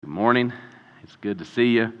Morning. It's good to see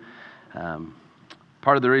you.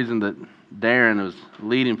 Part of the reason that Darren was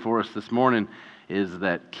leading for us this morning is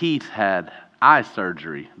that Keith had eye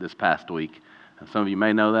surgery this past week. Some of you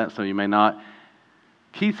may know that, some of you may not.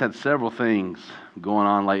 Keith's had several things going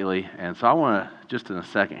on lately, and so I want to, just in a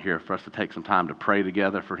second here, for us to take some time to pray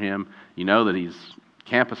together for him. You know that he's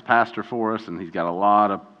campus pastor for us, and he's got a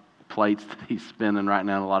lot of plates that he's spinning right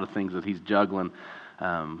now, and a lot of things that he's juggling.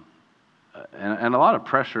 And a lot of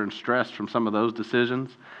pressure and stress from some of those decisions.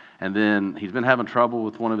 And then he's been having trouble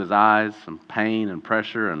with one of his eyes, some pain and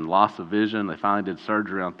pressure and loss of vision. They finally did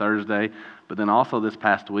surgery on Thursday. But then also this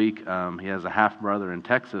past week, he has a half-brother in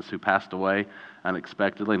Texas who passed away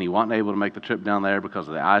unexpectedly, and he wasn't able to make the trip down there because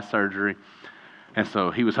of the eye surgery. And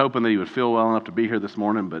so he was hoping that he would feel well enough to be here this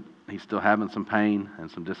morning, but he's still having some pain and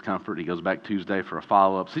some discomfort. He goes back Tuesday for a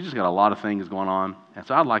follow-up. So he's just got a lot of things going on. And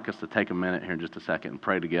so I'd like us to take a minute here in just a second and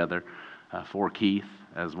pray together for Keith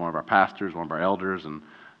as one of our pastors, one of our elders, and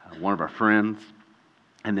one of our friends.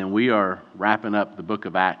 And then we are wrapping up the book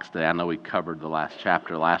of Acts today. I know we covered the last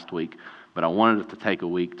chapter last week, but I wanted us to take a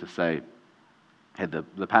week to say, hey,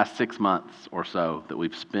 the past 6 months or so that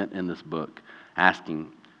we've spent in this book asking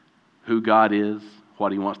who God is,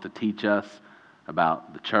 what He wants to teach us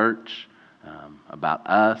about the church, about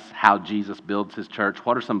us, how Jesus builds His church.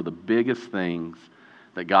 What are some of the biggest things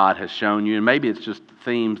that God has shown you? And maybe it's just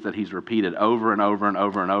themes that He's repeated over and over and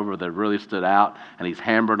over and over that really stood out, and He's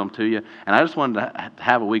hammered them to you. And I just wanted to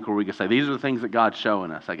have a week where we could say, these are the things that God's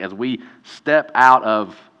showing us. Like as we step out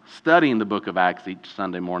of studying the book of Acts each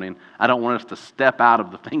Sunday morning, I don't want us to step out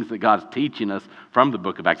of the things that God's teaching us from the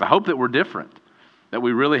book of Acts. I hope that we're different, that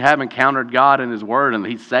we really have encountered God and His Word, and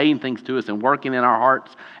He's saying things to us and working in our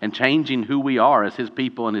hearts and changing who we are as His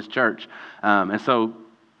people and His church. And so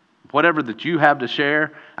whatever that you have to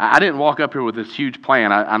share, I didn't walk up here with this huge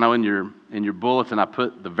plan. I know in your bulletin I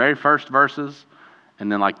put the very first verses and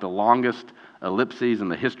then like the longest ellipses in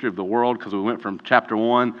the history of the world, because we went from chapter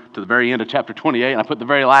 1 to the very end of chapter 28, and I put the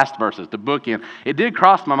very last verses to bookend. It did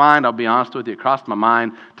cross my mind, I'll be honest with you, it crossed my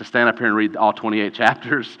mind to stand up here and read all 28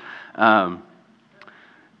 chapters.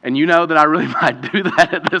 And you know that I really might do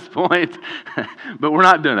that at this point, but we're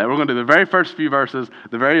not doing that. We're going to do the very first few verses,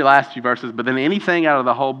 the very last few verses, but then anything out of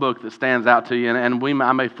the whole book that stands out to you, and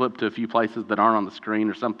I may flip to a few places that aren't on the screen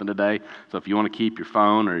or something today, so if you want to keep your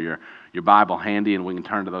phone or your Bible handy and we can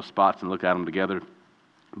turn to those spots and look at them together.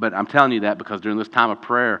 But I'm telling you that because during this time of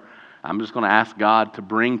prayer, I'm just going to ask God to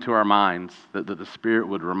bring to our minds that the Spirit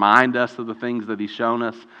would remind us of the things that He's shown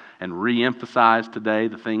us and re-emphasize today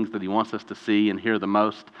the things that He wants us to see and hear the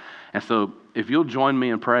most. And so if you'll join me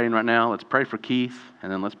in praying right now, let's pray for Keith,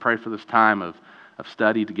 and then let's pray for this time of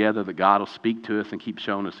study together that God will speak to us and keep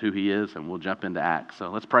showing us who He is, and we'll jump into Acts. So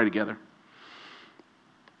let's pray together.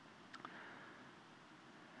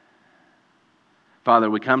 Father,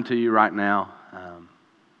 we come to You right now,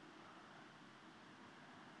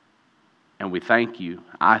 and we thank You.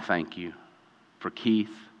 I thank You for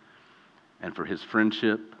Keith and for his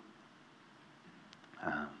friendship,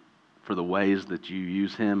 for the ways that You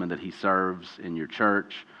use him and that he serves in Your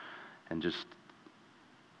church, and just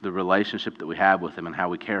the relationship that we have with him and how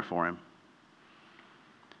we care for him.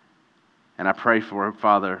 And I pray for,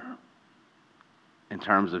 Father, in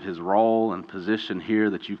terms of his role and position here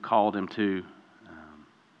that You've called him to,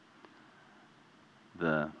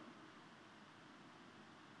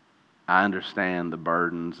 I understand the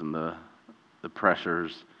burdens and the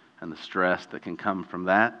pressures and the stress that can come from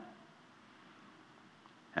that.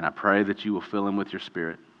 And I pray that You will fill him with Your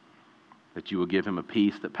Spirit, that You will give him a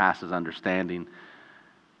peace that passes understanding,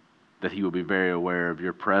 that he will be very aware of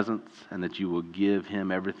Your presence, and that You will give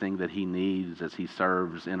him everything that he needs as he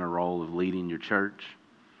serves in a role of leading Your church,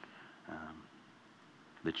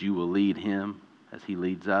 that You will lead him as he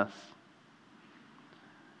leads us.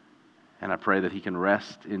 And I pray that he can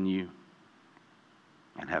rest in You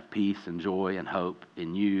and have peace and joy and hope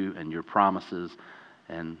in You and Your promises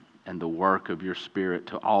and the work of Your Spirit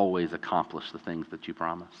to always accomplish the things that You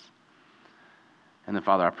promise. And then,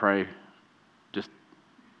 Father, I pray just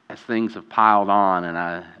as things have piled on and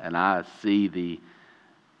I see the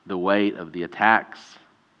weight of the attacks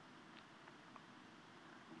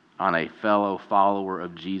on a fellow follower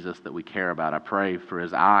of Jesus that we care about, I pray for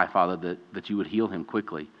his eye, Father, that You would heal him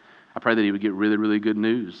quickly. I pray that he would get really, really good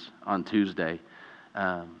news on Tuesday.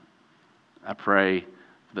 I pray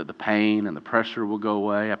that the pain and the pressure will go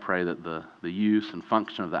away. I pray that the use and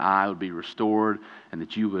function of the eye would be restored, and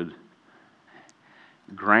that You would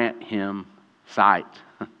grant him sight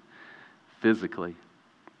physically.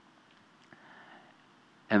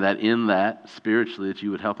 And that in that, spiritually, that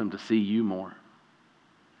You would help him to see You more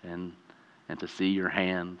and and to see your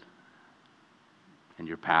hand and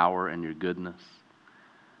your power and your goodness.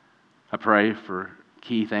 I pray for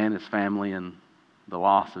Keith and his family and the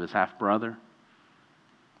loss of his half-brother.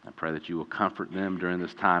 I pray that you will comfort them during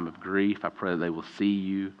this time of grief. I pray that they will see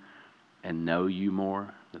you and know you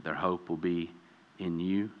more, that their hope will be in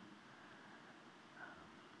you.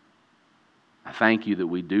 I thank you that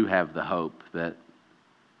we do have the hope that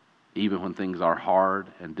even when things are hard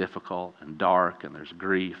and difficult and dark and there's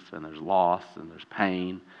grief and there's loss and there's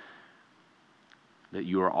pain, that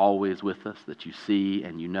you are always with us, that you see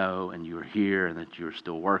and you know and you are here and that you are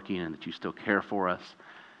still working and that you still care for us.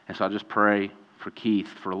 And so I just pray for Keith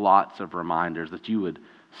for lots of reminders that you would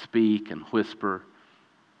speak and whisper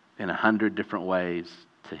in 100 different ways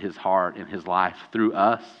to his heart and his life through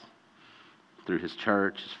us, through his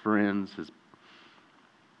church, his friends, his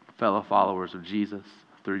fellow followers of Jesus,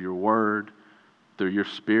 through your word, through your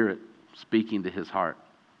spirit speaking to his heart,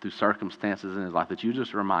 through circumstances in his life, that you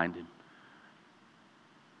just remind him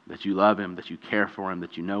that you love him, that you care for him,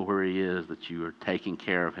 that you know where he is, that you are taking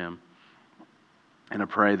care of him. And I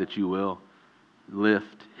pray that you will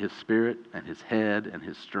lift his spirit and his head and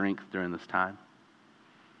his strength during this time.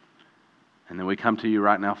 And then we come to you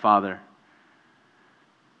right now, Father,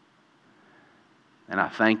 and I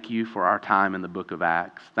thank you for our time in the book of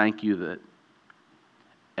Acts. Thank you that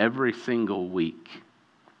every single week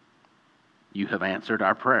you have answered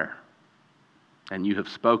our prayer. And you have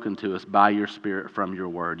spoken to us by your Spirit from your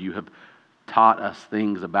word. You have taught us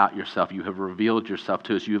things about yourself. You have revealed yourself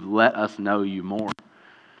to us. You have let us know you more.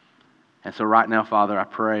 And so right now, Father, I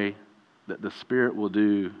pray that the Spirit will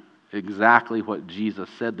do exactly what Jesus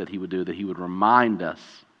said that he would do, that he would remind us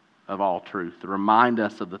of all truth, to remind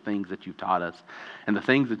us of the things that you've taught us and the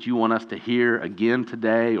things that you want us to hear again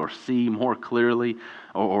today or see more clearly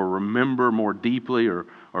or remember more deeply or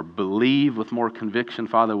believe with more conviction.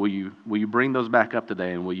 Father, will you bring those back up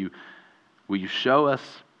today, and will you show us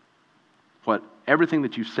what everything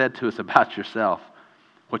that you said to us about yourself,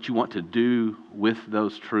 what you want to do with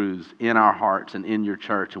those truths in our hearts and in your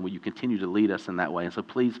church, and will you continue to lead us in that way? And so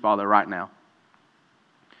please, Father, right now,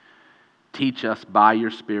 teach us by your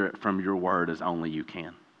Spirit from your word as only you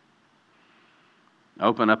can.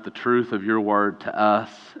 Open up the truth of your word to us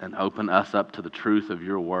and open us up to the truth of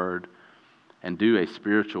your word, and do a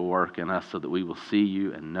spiritual work in us so that we will see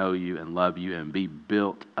you and know you and love you and be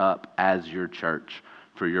built up as your church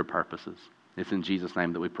for your purposes. It's in Jesus'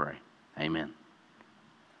 name that we pray. Amen.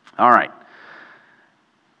 All right.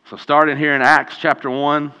 So starting here in Acts chapter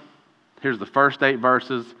 1, here's the first 8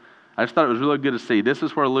 verses. I just thought it was really good to see. This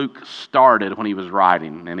is where Luke started when he was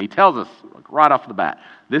writing. And he tells us right off the bat,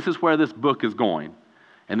 this is where this book is going.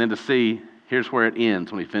 And then to see, here's where it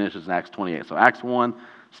ends when he finishes in Acts 28. So Acts 1,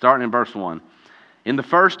 starting in verse 1. In the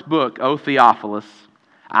first book, O Theophilus,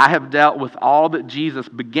 I have dealt with all that Jesus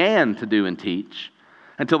began to do and teach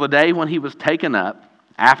until the day when he was taken up,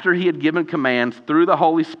 after he had given commands through the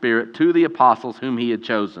Holy Spirit to the apostles whom he had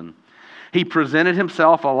chosen. He presented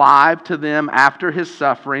himself alive to them after his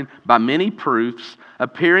suffering by many proofs,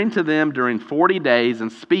 appearing to them during 40 days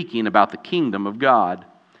and speaking about the kingdom of God.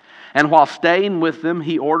 And while staying with them,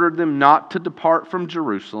 he ordered them not to depart from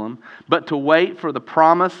Jerusalem, but to wait for the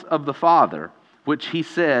promise of the Father, which he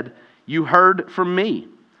said, "You heard from me.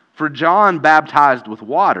 For John baptized with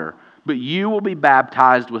water, but you will be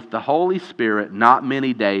baptized with the Holy Spirit not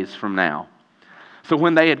many days from now." So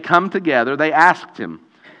when they had come together, they asked him,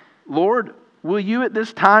 "Lord, will you at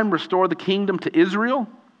this time restore the kingdom to Israel?"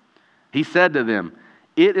 He said to them,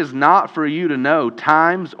 "It is not for you to know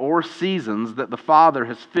times or seasons that the Father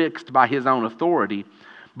has fixed by his own authority,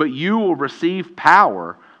 but you will receive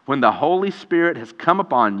power when the Holy Spirit has come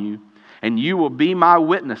upon you, and you will be my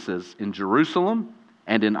witnesses in Jerusalem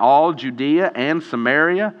and in all Judea and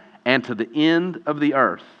Samaria and to the end of the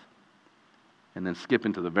earth." And then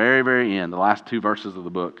skipping to the very, very end, the last 2 verses of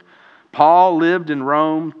the book. Paul lived in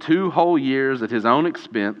Rome 2 whole years at his own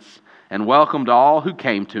expense and welcomed all who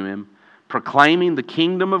came to him, proclaiming the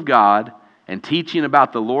kingdom of God and teaching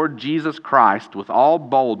about the Lord Jesus Christ with all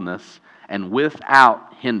boldness and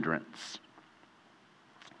without hindrance.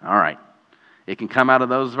 All right. It can come out of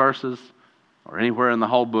those verses or anywhere in the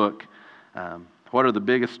whole book. What are the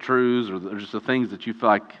biggest truths or just the things that you feel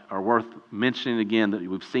like are worth mentioning again that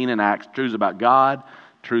we've seen in Acts? Truths about God,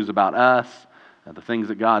 truths about us, the things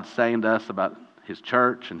that God's saying to us about his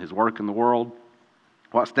church and his work in the world.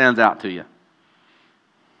 What stands out to you?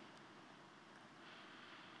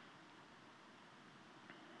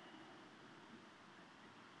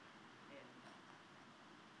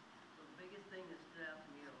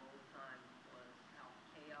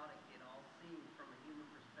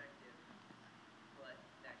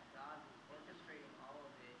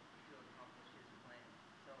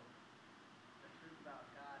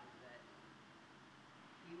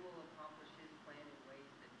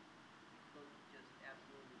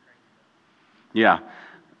 Yeah.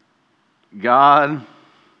 God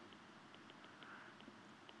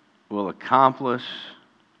will accomplish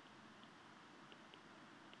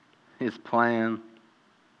His plan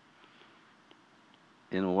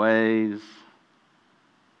in ways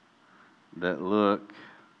that look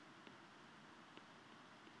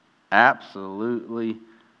absolutely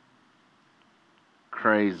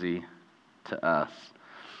crazy to us.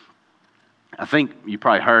 I think you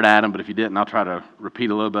probably heard Adam, but if you didn't, I'll try to repeat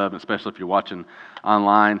a little bit of it, especially if you're watching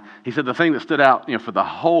online. He said the thing that stood out, for the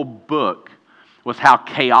whole book was how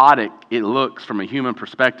chaotic it looks from a human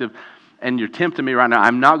perspective. And you're tempting me right now.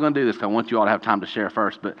 I'm not going to do this because I want you all to have time to share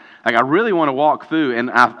first. But I really want to walk through,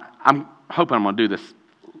 and I'm hoping I'm going to do this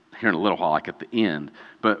here in a little while, like at the end.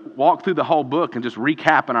 But walk through the whole book and just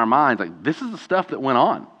recap in our minds, like this is the stuff that went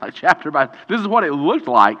on, like chapter by. This is what it looked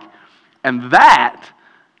like, and that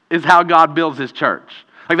is how God builds His church.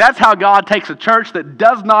 Like that's how God takes a church that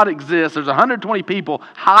does not exist. There's 120 people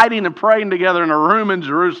hiding and praying together in a room in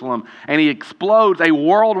Jerusalem, and He explodes a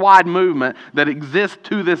worldwide movement that exists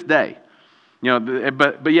to this day.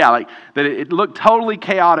 But yeah, like that it looked totally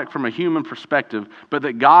chaotic from a human perspective, but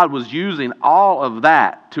that God was using all of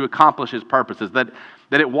that to accomplish His purposes, that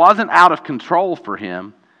it wasn't out of control for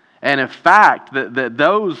Him, and in fact, that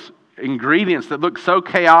those ingredients that look so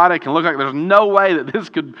chaotic and look like there's no way that this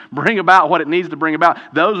could bring about what it needs to bring about,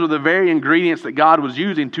 those were the very ingredients that God was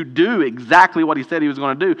using to do exactly what He said He was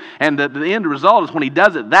going to do. And the end result is when He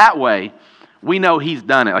does it that way, we know He's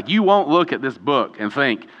done it. Like you won't look at this book and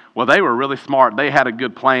think, well, they were really smart. They had a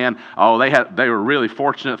good plan. Oh, they were really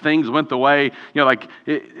fortunate. Things went the way,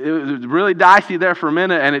 it was really dicey there for a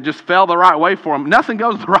minute, and it just fell the right way for them. Nothing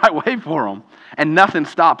goes the right way for them, and nothing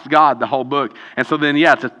stops God the whole book. And so then,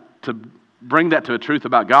 to bring that to a truth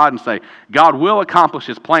about God and say, God will accomplish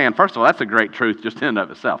His plan. First of all, that's a great truth just in and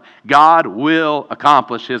of itself. God will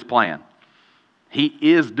accomplish His plan. He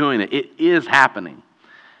is doing it. It is happening.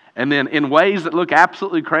 And then in ways that look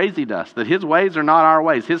absolutely crazy to us, that His ways are not our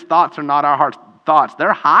ways. His thoughts are not our thoughts.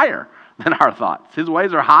 They're higher than our thoughts. His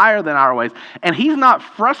ways are higher than our ways. And He's not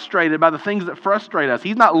frustrated by the things that frustrate us.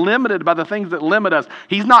 He's not limited by the things that limit us.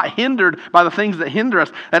 He's not hindered by the things that hinder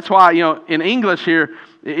us. That's why, in English here,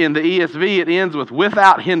 in the ESV, it ends with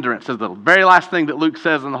without hindrance. It's the very last thing that Luke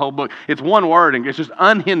says in the whole book. It's one word, and it's just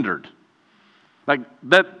unhindered. Like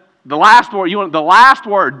that. The last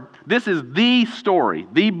word, this is the story,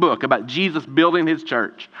 the book about Jesus building His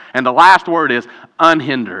church. And the last word is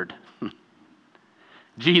unhindered.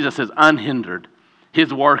 Jesus is unhindered.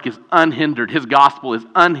 His work is unhindered. His gospel is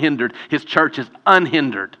unhindered. His church is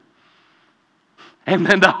unhindered. And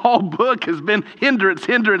then the whole book has been hindrance.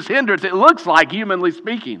 It looks like, humanly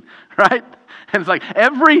speaking, right? And it's like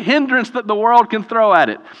every hindrance that the world can throw at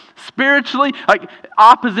it. Spiritually, like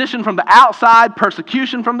opposition from the outside,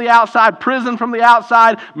 persecution from the outside, prison from the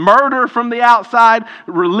outside, murder from the outside,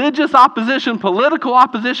 religious opposition, political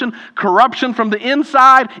opposition, corruption from the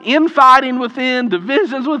inside, infighting within,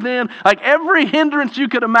 divisions within. Like every hindrance you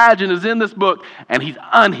could imagine is in this book, and He's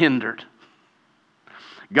unhindered.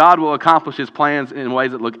 God will accomplish His plans in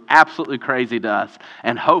ways that look absolutely crazy to us.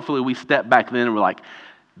 And hopefully we step back then and we're like,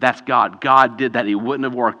 that's God. God did that. It wouldn't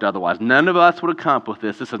have worked otherwise. None of us would have come up with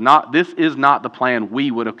this. This is not the plan we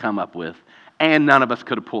would have come up with. And none of us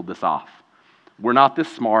could have pulled this off. We're not this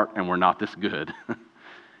smart and we're not this good.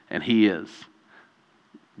 And He is.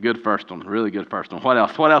 Good first one. Really good first one. What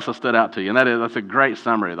else? What else has stood out to you? And that's a great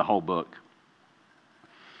summary of the whole book.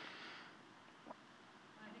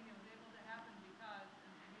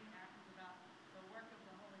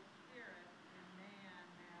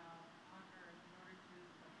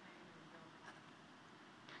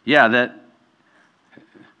 Yeah, that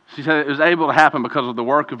she said it was able to happen because of the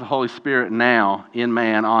work of the Holy Spirit now in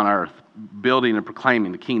man on earth, building and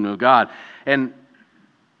proclaiming the kingdom of God. And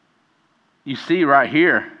you see right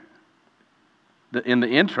here, in the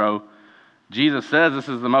intro, Jesus says this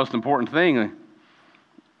is the most important thing.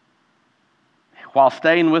 While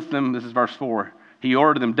staying with them, this is verse 4, He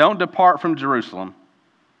ordered them, don't depart from Jerusalem.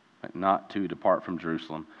 Not to depart from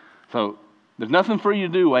Jerusalem. So there's nothing for you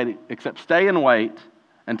to do except stay and wait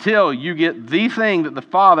until you get the thing that the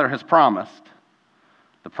Father has promised.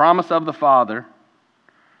 The promise of the Father,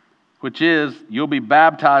 which is you'll be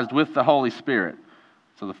baptized with the Holy Spirit.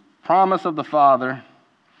 So the promise of the Father,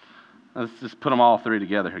 let's just put them all three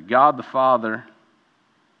together here. God the Father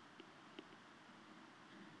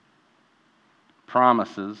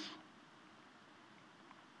promises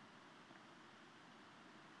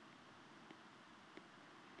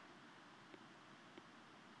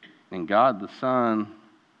and God the Son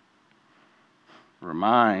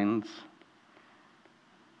reminds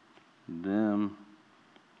them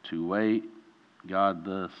to wait God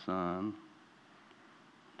the Son,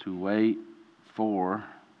 to wait for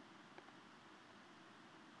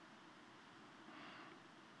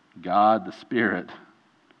God the Spirit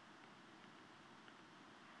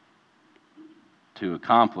to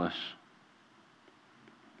accomplish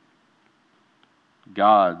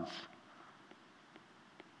God's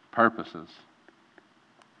purposes.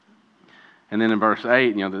 And then in verse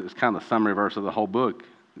 8, it's kind of the summary verse of the whole book.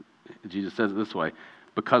 Jesus says it this way: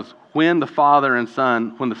 because when the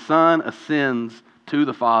Son ascends to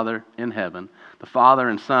the Father in heaven, the Father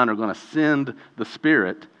and Son are going to send the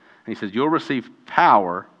Spirit. And he says, you'll receive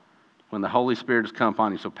power when the Holy Spirit has come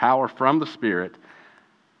upon you. So power from the Spirit.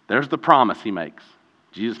 There's the promise he makes.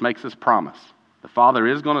 Jesus makes this promise. The Father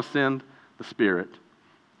is going to send the Spirit.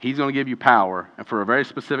 He's going to give you power, and for a very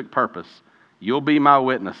specific purpose. You'll be my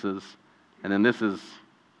witnesses. And then this is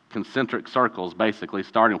concentric circles, basically,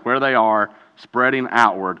 starting where they are, spreading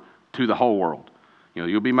outward to the whole world.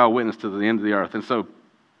 You'll be my witness to the end of the earth. And so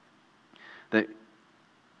that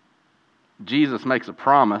Jesus makes a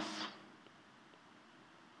promise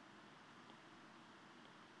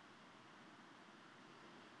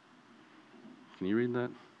Can you read that?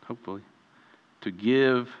 Hopefully. To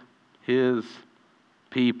give his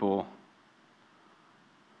people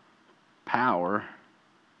power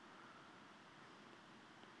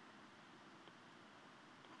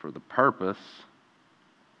for the purpose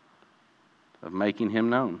of making him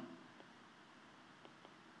known.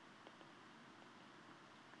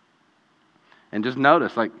 And just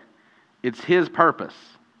notice, it's his purpose.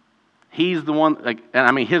 He's the one,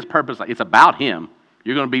 his purpose, it's about him.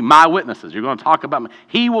 You're going to be my witnesses. You're going to talk about me.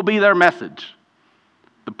 He will be their message.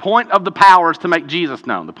 The point of the power is to make Jesus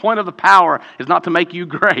known. The point of the power is not to make you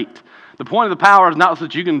great. The point of the power is not so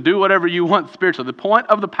that you can do whatever you want spiritually. The point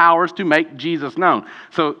of the power is to make Jesus known.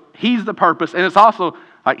 So he's the purpose, and it's also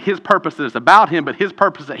his purpose that it's about him, but his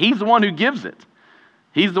purpose that he's the one who gives it.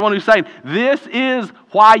 He's the one who's saying, this is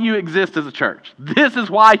why you exist as a church. This is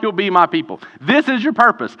why you'll be my people. This is your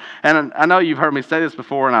purpose. And I know you've heard me say this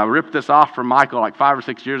before, and I ripped this off from Michael 5 or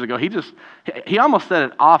 6 years ago. He almost said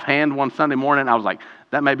it offhand one Sunday morning. I was like,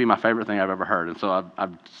 that may be my favorite thing I've ever heard. And so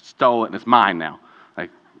I've stole it, and it's mine now.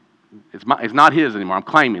 It's not his anymore. I'm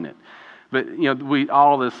claiming it. But,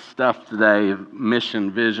 all this stuff today,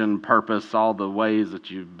 mission, vision, purpose, all the ways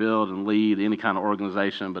that you build and lead any kind of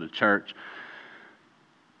organization, but a church.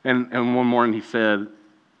 And one morning he said,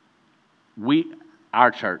 our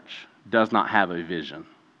church does not have a vision.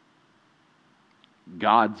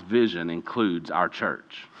 God's vision includes our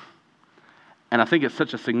church. And I think it's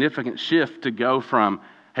such a significant shift to go from,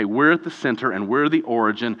 hey, we're at the center and we're the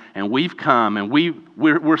origin and we've come and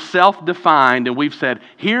we're self-defined and we've said,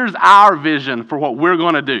 here's our vision for what we're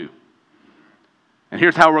going to do. And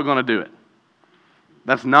here's how we're going to do it.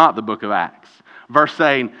 That's not the book of Acts. Verse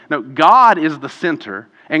saying, no, God is the center,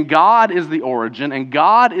 and God is the origin, and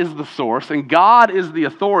God is the source, and God is the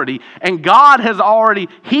authority, and God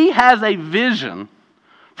He has a vision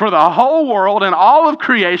for the whole world and all of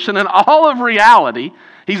creation and all of reality.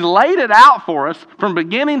 He's laid it out for us from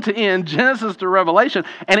beginning to end, Genesis to Revelation,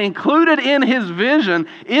 and included in his vision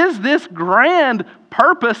is this grand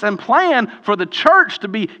purpose and plan for the church to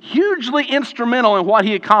be hugely instrumental in what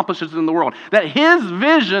he accomplishes in the world. That his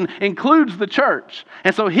vision includes the church.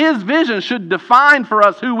 And so his vision should define for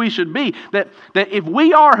us who we should be. That if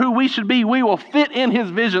we are who we should be, we will fit in his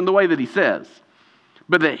vision the way that he says.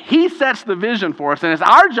 But that he sets the vision for us, and it's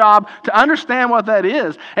our job to understand what that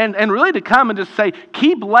is, and really to come and just say,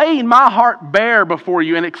 keep laying my heart bare before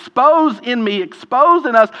you, and expose in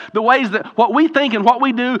us the ways that what we think and what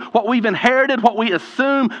we do, what we've inherited, what we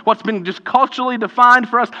assume, what's been just culturally defined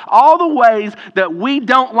for us, all the ways that we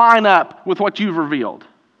don't line up with what you've revealed.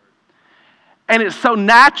 And it's so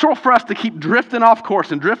natural for us to keep drifting off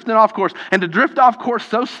course and to drift off course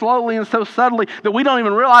so slowly and so subtly that we don't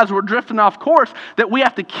even realize we're drifting off course, that we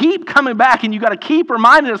have to keep coming back, and you got to keep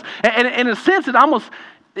reminding us. And in a sense,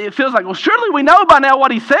 it feels like, well, surely we know by now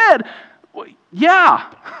what he said. Well,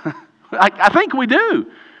 yeah, I think we do.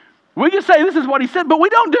 We can say this is what he said, but we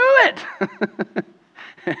don't do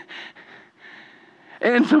it.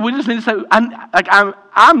 And so we just need to say,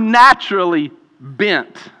 I'm naturally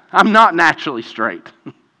bent. I'm not naturally straight.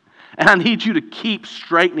 And I need you to keep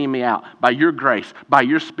straightening me out by your grace, by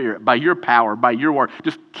your spirit, by your power, by your word.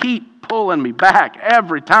 Just keep pulling me back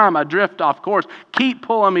every time I drift off course. Keep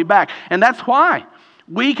pulling me back. And that's why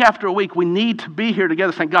Week after week, we need to be here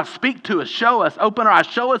together saying, God, speak to us, show us, open our eyes,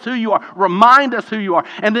 show us who you are, remind us who you are.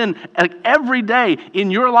 And then every day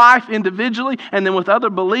in your life individually and then with other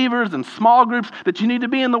believers and small groups that you need to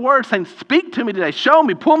be in the Word saying, speak to me today, show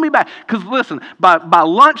me, pull me back. Because listen, by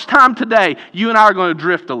lunchtime today, you and I are going to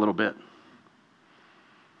drift a little bit.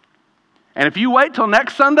 And if you wait till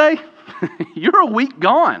next Sunday, you're a week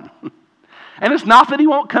gone. And it's not that he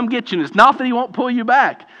won't come get you, and it's not that he won't pull you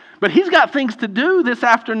back. But he's got things to do this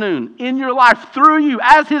afternoon in your life through you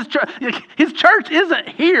as his church. His church isn't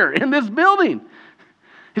here in this building.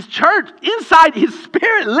 His church, inside his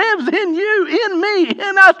spirit, lives in you, in me,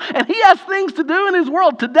 in us. And he has things to do in his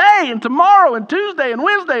world today and tomorrow and Tuesday and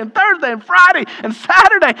Wednesday and Thursday and Friday and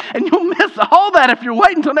Saturday. And you'll miss all that if you're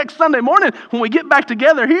waiting until next Sunday morning when we get back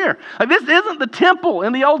together here. Like, this isn't the temple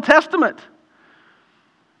in the Old Testament.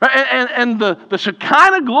 And the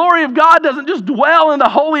Shekinah glory of God doesn't just dwell in the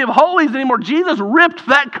Holy of Holies anymore. Jesus ripped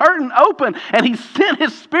that curtain open and he sent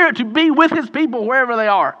his Spirit to be with his people wherever they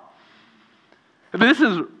are. This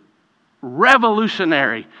is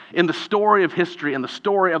revolutionary in the story of history and the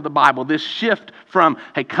story of the Bible. This shift from,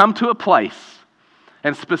 hey, come to a place,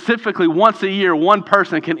 and specifically once a year, one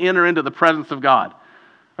person can enter into the presence of God.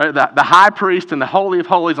 Right? The high priest and the Holy of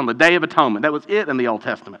Holies on the Day of Atonement. That was it in the Old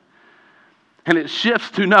Testament. And it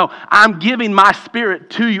shifts to, no, I'm giving my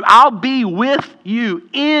Spirit to you. I'll be with you,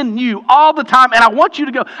 in you, all the time. And I want you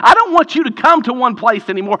to go. I don't want you to come to one place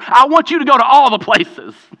anymore. I want you to go to all the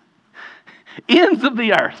places. Ends of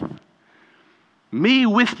the earth. Me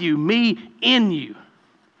with you, me in you.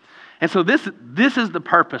 And so this is the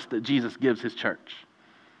purpose that Jesus gives his church.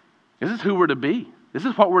 This is who we're to be. This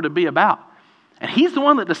is what we're to be about. And he's the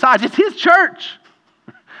one that decides. It's his church.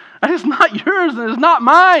 It's not yours and it's not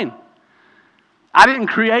mine. I didn't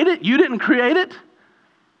create it. You didn't create it.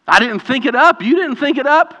 I didn't think it up. You didn't think it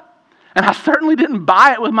up. And I certainly didn't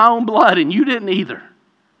buy it with my own blood, and you didn't either.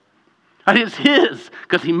 And it's his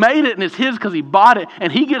because he made it, and it's his because he bought it,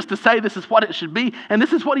 and he gets to say this is what it should be, and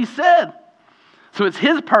this is what he said. So it's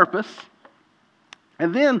his purpose.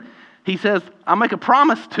 And then he says, I'll make a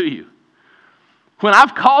promise to you. When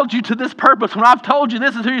I've called you to this purpose, when I've told you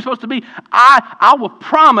this is who you're supposed to be, I will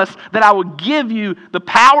promise that I will give you the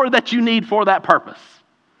power that you need for that purpose.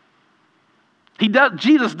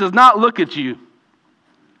 Jesus does not look at you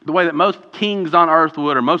the way that most kings on earth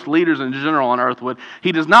would, or most leaders in general on earth would.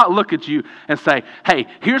 He does not look at you and say, hey,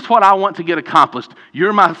 here's what I want to get accomplished.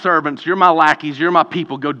 You're my servants, you're my lackeys, you're my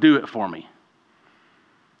people, go do it for me.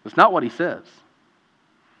 That's not what he says.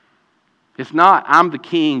 It's not, I'm the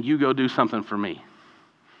king, you go do something for me.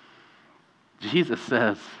 Jesus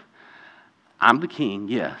says, I'm the king,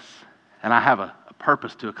 yes, and I have a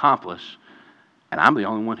purpose to accomplish, and I'm the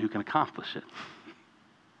only one who can accomplish it.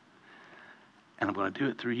 And I'm going to do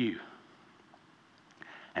it through you.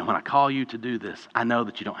 And when I call you to do this, I know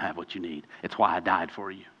that you don't have what you need. It's why I died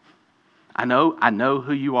for you. I know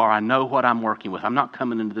who you are. I know what I'm working with. I'm not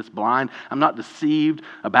coming into this blind. I'm not deceived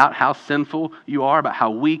about how sinful you are, about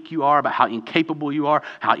how weak you are, about how incapable you are,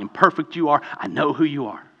 how imperfect you are. I know who you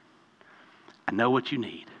are. I know what you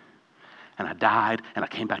need. And I died and I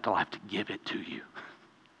came back to life to give it to you.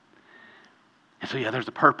 And so, there's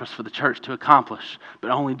a purpose for the church to accomplish, but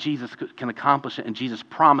only Jesus can accomplish it, and Jesus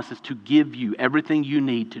promises to give you everything you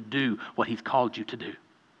need to do what he's called you to do.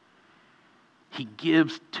 He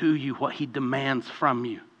gives to you what he demands from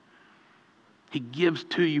you. He gives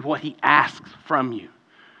to you what he asks from you.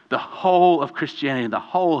 The whole of Christianity, the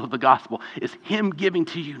whole of the gospel is him giving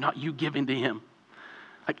to you, not you giving to him.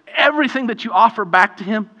 Like, everything that you offer back to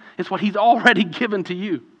him is what he's already given to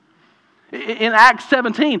you. In Acts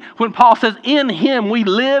 17, when Paul says, in him we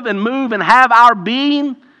live and move and have our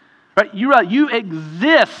being, right? You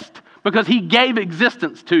exist because he gave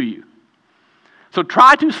existence to you. So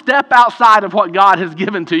try to step outside of what God has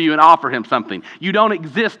given to you and offer him something. You don't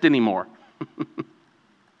exist anymore.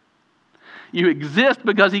 You exist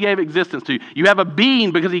because he gave existence to you. You have a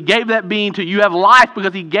being because he gave that being to you. You have life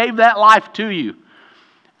because he gave that life to you.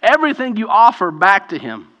 Everything you offer back to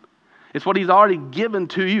him is what he's already given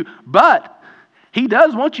to you. But he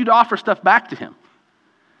does want you to offer stuff back to him.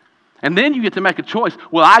 And then you get to make a choice.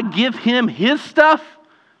 Will I give him his stuff,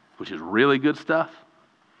 which is really good stuff?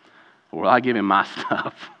 Or will I give him my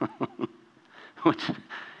stuff, which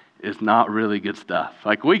is not really good stuff?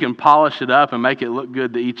 Like, we can polish it up and make it look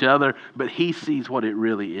good to each other, but he sees what it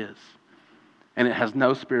really is. And it has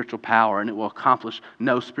no spiritual power, and it will accomplish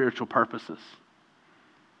no spiritual purposes.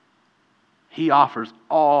 He offers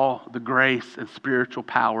all the grace and spiritual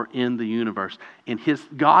power in the universe. And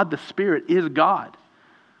God, the Spirit, is God.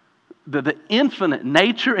 the infinite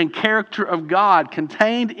nature and character of God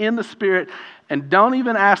contained in the Spirit. And don't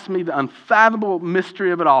even ask me the unfathomable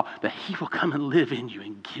mystery of it all, that He will come and live in you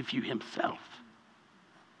and give you Himself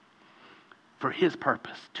for His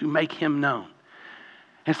purpose, to make Him known.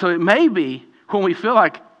 And so it may be when we feel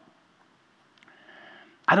like,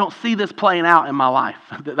 I don't see this playing out in my life.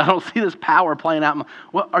 I don't see this power playing out.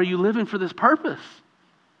 Well, are you living for this purpose?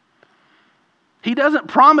 He doesn't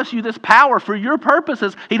promise you this power for your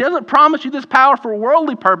purposes. He doesn't promise you this power for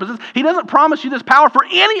worldly purposes. He doesn't promise you this power for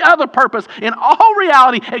any other purpose in all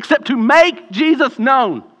reality except to make Jesus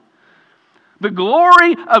known. The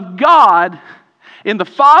glory of God in the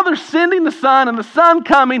Father sending the Son and the Son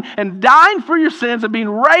coming and dying for your sins and being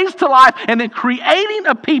raised to life and then creating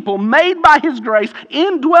a people made by His grace,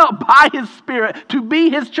 indwelt by His Spirit to be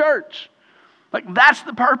His church. Like, that's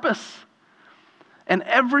the purpose. And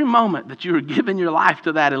every moment that you are giving your life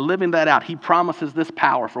to that and living that out, He promises this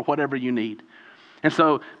power for whatever you need. And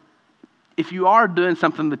so if you are doing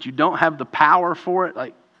something that you don't have the power for it,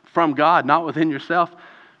 like from God, not within yourself,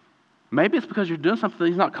 maybe it's because you're doing something that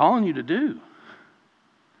He's not calling you to do.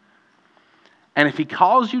 And if He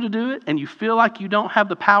calls you to do it and you feel like you don't have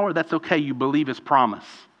the power, that's okay. You believe His promise.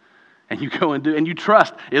 And you go and do it, and you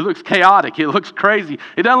trust. It looks chaotic. It looks crazy.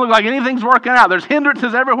 It doesn't look like anything's working out. There's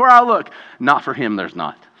hindrances everywhere I look. Not for Him, there's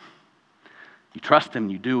not. You trust Him,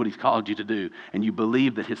 and you do what He's called you to do. And you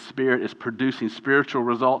believe that His Spirit is producing spiritual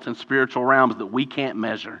results in spiritual realms that we can't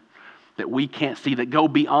measure, that we can't see, that go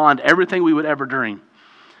beyond everything we would ever dream.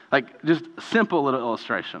 Like, just a simple little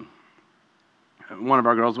illustration. One of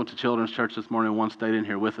our girls went to children's church this morning. One stayed in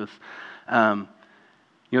here with us.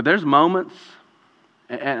 There's moments,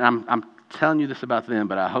 and I'm telling you this about them,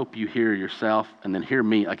 but I hope you hear yourself and then hear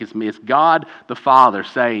me. Like, it's me. It's God the Father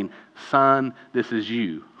saying, "Son, this is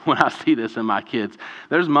you." When I see this in my kids,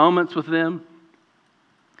 there's moments with them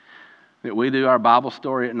that we do our Bible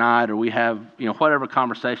story at night, or we have whatever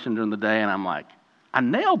conversation during the day, and I'm like, I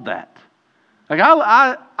nailed that. Like,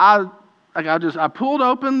 I pulled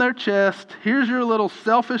open their chest. Here's your little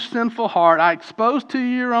selfish, sinful heart. I exposed to you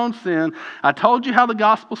your own sin. I told you how the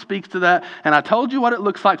gospel speaks to that. And I told you what it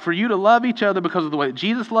looks like for you to love each other because of the way that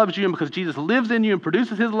Jesus loves you and because Jesus lives in you and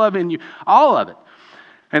produces His love in you. All of it.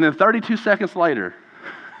 And then 32 seconds later,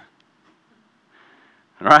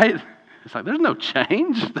 right? It's like, there's no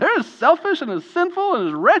change. They're as selfish and as sinful and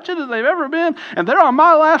as wretched as they've ever been. And they're on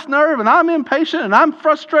my last nerve, and I'm impatient, and I'm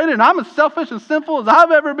frustrated, and I'm as selfish and sinful as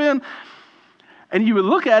I've ever been. And you would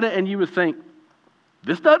look at it and you would think,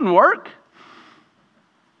 this doesn't work.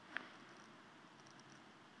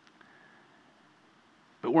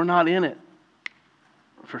 But we're not in it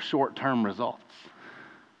for short-term results.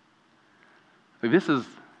 This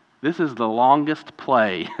is the longest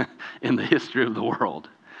play in the history of the world.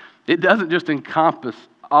 It doesn't just encompass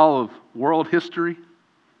all of world history.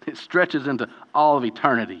 It stretches into all of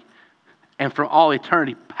eternity. And from all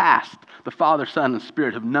eternity past, the Father, Son, and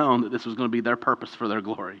Spirit have known that this was going to be their purpose for their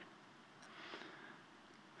glory.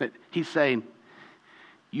 That He's saying,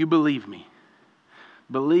 you believe me.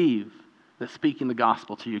 Believe that speaking the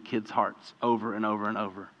gospel to your kids' hearts over and over and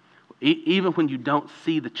over, even when you don't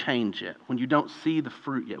see the change yet, when you don't see the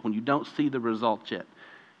fruit yet, when you don't see the results yet,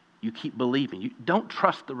 you keep believing. You don't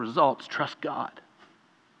trust the results, trust God.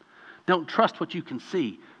 Don't trust what you can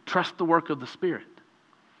see. Trust the work of the Spirit.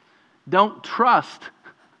 Don't trust,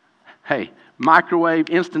 hey, microwave,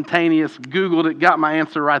 instantaneous, Googled it, got my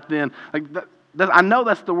answer right then. I know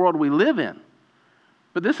that's the world we live in.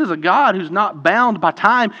 But this is a God who's not bound by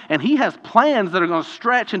time, and He has plans that are going to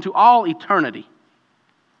stretch into all eternity.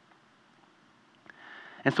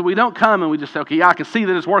 And so we don't come and we just say, okay, yeah, I can see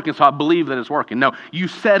that it's working, so I believe that it's working. No, you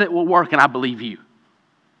said it will work, and I believe you.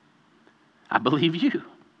 I believe you.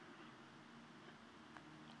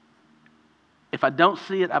 If I don't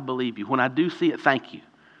see it, I believe you. When I do see it, thank you.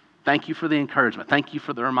 Thank you for the encouragement. Thank you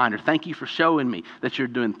for the reminder. Thank you for showing me that you're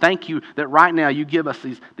doing. Thank you that right now you give us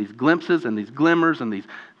these glimpses and these glimmers and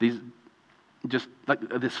these just like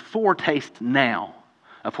this foretaste now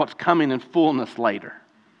of what's coming in fullness later.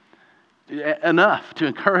 Enough to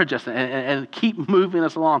encourage us and keep moving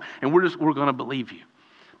us along. And we're going to believe you.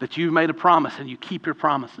 That you've made a promise and you keep your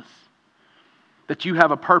promises. That you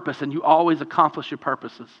have a purpose and you always accomplish your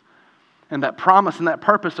purposes. And that promise and that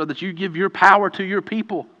purpose so that you give your power to your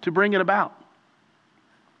people to bring it about.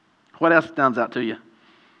 What else stands out to you? A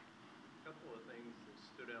couple of things that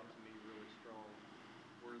stood out to me really strong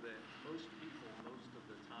were that most people, most of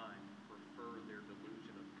the time, prefer their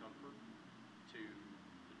delusion of comfort to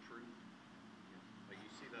the truth. Like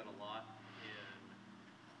you see that a lot in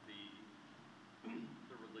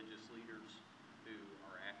the religious leaders who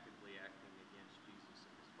are actively acting against Jesus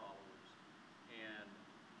and His followers.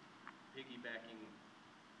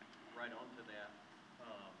 right onto that,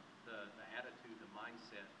 the attitude, the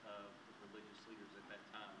mindset of the religious leaders at that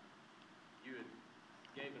time. You had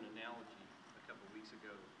gave an analogy a couple of weeks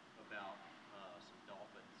ago about some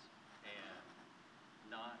dolphins and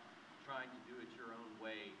not trying to do it your own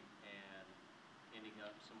way and ending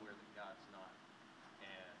up somewhere that God's not.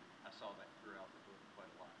 And I saw that throughout the book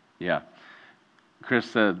quite a lot. Yeah. Chris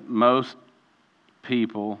said most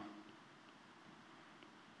people,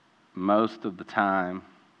 most of the time,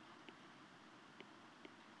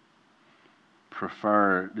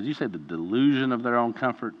 prefer, did you say the delusion of their own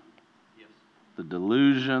comfort? Yes. The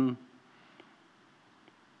delusion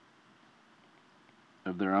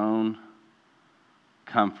of their own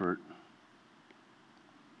comfort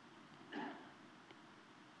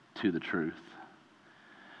to the truth.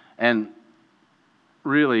 And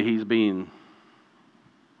really, he's being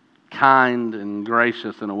kind and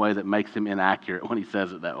gracious in a way that makes him inaccurate when he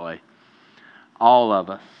says it that way. All of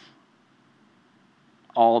us,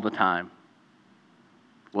 all the time,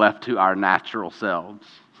 left to our natural selves,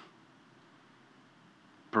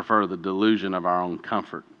 prefer the delusion of our own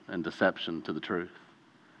comfort and deception to the truth.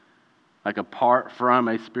 Like apart from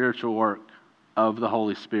a spiritual work of the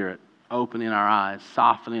Holy Spirit, opening our eyes,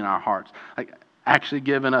 softening our hearts, like actually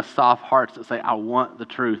giving us soft hearts that say, I want the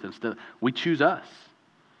truth, instead, we choose us.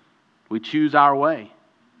 We choose our way.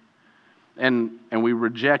 And we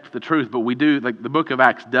reject the truth, but we do, like the book of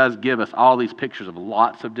Acts does give us all these pictures of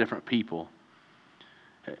lots of different people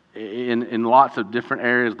in lots of different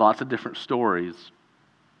areas, lots of different stories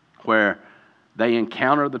where they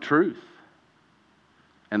encounter the truth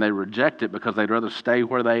and they reject it because they'd rather stay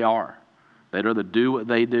where they are. They'd rather do what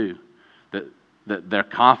they do. That their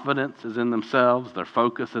confidence is in themselves, their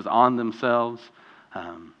focus is on themselves,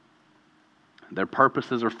 their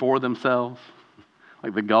purposes are for themselves.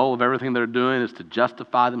 Like the goal of everything they're doing is to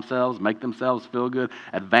justify themselves, make themselves feel good,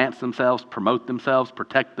 advance themselves, promote themselves,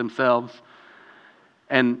 protect themselves.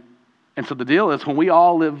 And so the deal is when we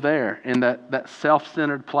all live there in that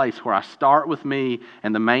self-centered place where I start with me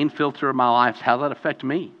and the main filter of my life is how does that affect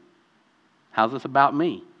me? How's this about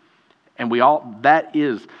me? And that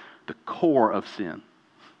is the core of sin.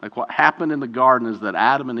 Like what happened in the garden is that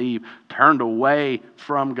Adam and Eve turned away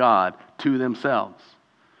from God to themselves.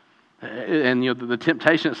 And the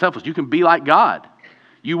temptation itself is you can be like God.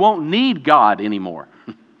 You won't need God anymore.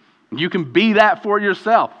 You can be that for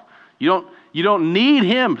yourself. You don't need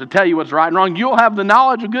Him to tell you what's right and wrong. You'll have the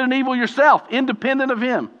knowledge of good and evil yourself, independent of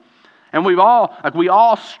Him. And we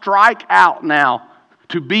all strike out now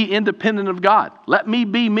to be independent of God. Let me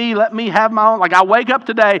be me. Let me have my own. Like I wake up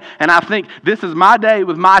today and I think this is my day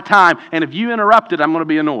with my time. And if you interrupt it, I'm going to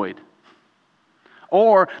be annoyed.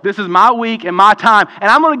 Or this is my week and my time.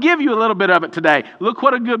 And I'm going to give you a little bit of it today. Look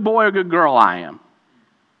what a good boy or good girl I am.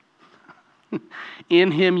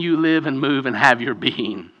 In Him you live and move and have your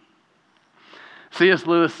being. C.S.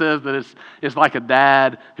 Lewis says that it's like a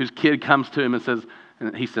dad whose kid comes to him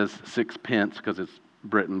and he says 6 pence because it's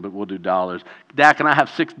Britain, but we'll do dollars. Dad, can I have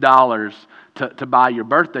 $6 to buy your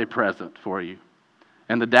birthday present for you?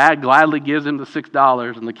 And the dad gladly gives him the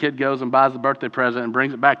 $6, and the kid goes and buys the birthday present and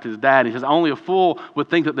brings it back to his dad. He says, only a fool would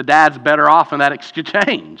think that the dad's better off in that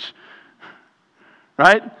exchange.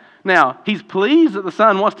 Right? Now, he's pleased that the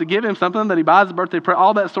son wants to give him something, that he buys the birthday present,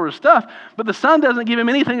 all that sort of stuff, but the son doesn't give him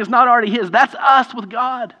anything that's not already his. That's us with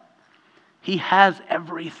God. He has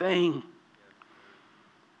everything.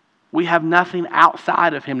 We have nothing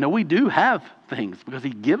outside of Him. Now, we do have things because He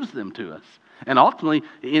gives them to us. And ultimately,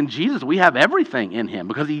 in Jesus, we have everything in Him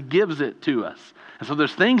because He gives it to us. And so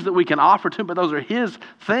there's things that we can offer to Him, but those are His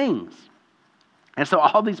things. And so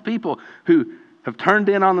all these people who have turned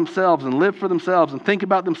in on themselves and live for themselves and think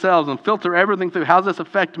about themselves and filter everything through, how does this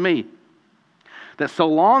affect me? That so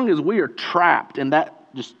long as we are trapped in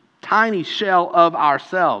that just tiny shell of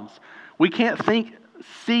ourselves, we can't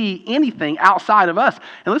see anything outside of us.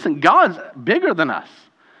 And listen, God's bigger than us.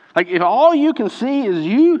 Like if all you can see is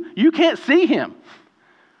you can't see Him.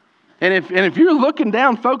 And if you're looking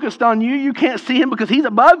down focused on you can't see Him because He's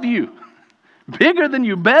above you. Bigger than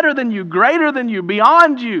you, better than you, greater than you,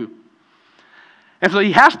 beyond you. And so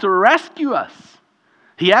He has to rescue us.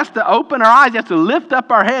 He has to open our eyes. He has to lift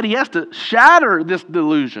up our head. He has to shatter this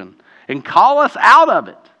delusion and call us out of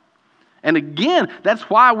it. And again, that's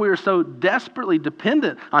why we're so desperately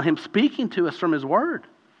dependent on Him speaking to us from His Word.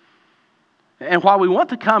 And why we want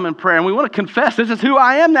to come in prayer and we want to confess, this is who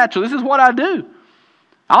I am naturally. This is what I do.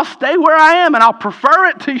 I'll stay where I am and I'll prefer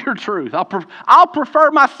it to your truth. I'll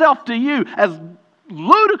prefer myself to you, as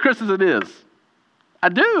ludicrous as it is. I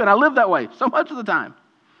do, and I live that way so much of the time.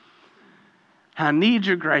 And I need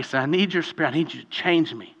your grace, and I need your Spirit. I need you to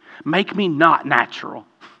change me. Make me not natural.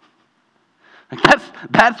 Like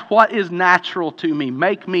that's what is natural to me.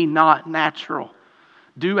 Make me not natural.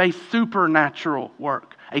 Do a supernatural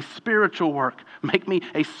work, a spiritual work. Make me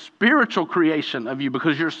a spiritual creation of you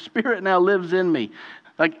because your spirit now lives in me.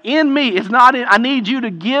 Like in me, it's not in, I need you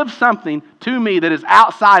to give something to me that is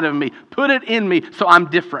outside of me. Put it in me so I'm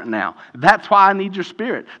different now. That's why I need your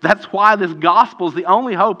spirit. That's why this gospel is the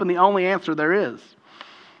only hope and the only answer there is.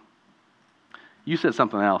 You said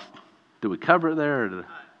something else. Did we cover it there? Or did...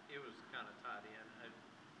 It was kind of tied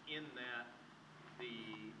in that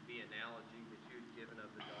the analogy that you had given of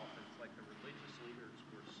the dolphins, like the religious leaders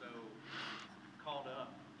were so caught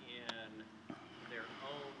up in their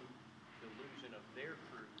own delusion of their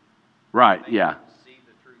truth. Right, they yeah. didn't see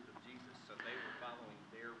the truth of Jesus, so they were following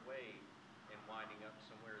their way and winding up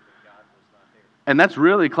somewhere that God was not there. And that's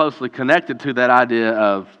really closely connected to that idea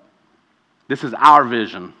of this is our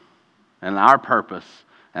vision and our purpose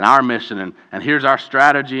and our mission, and here's our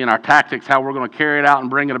strategy and our tactics, how we're going to carry it out and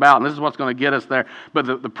bring it about, and this is what's going to get us there. But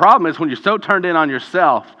the problem is when you're so turned in on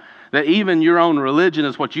yourself that even your own religion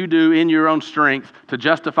is what you do in your own strength to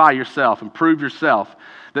justify yourself and prove yourself,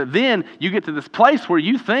 that then you get to this place where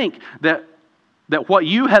you think that what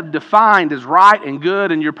you have defined as right and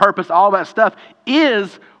good and your purpose, all that stuff,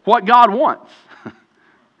 is what God wants.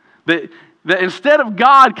 That instead of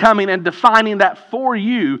God coming and defining that for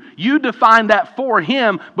you, you define that for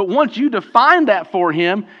Him. But once you define that for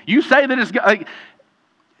Him, you say that it's like,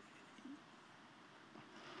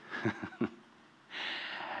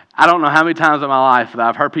 I don't know how many times in my life that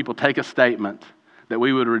I've heard people take a statement that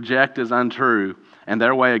we would reject as untrue, and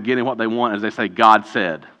their way of getting what they want is they say, God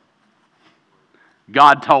said.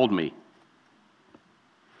 God told me.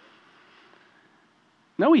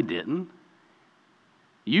 No, He didn't.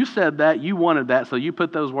 You said that, you wanted that, so you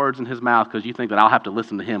put those words in His mouth because you think that I'll have to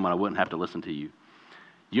listen to Him when I wouldn't have to listen to you.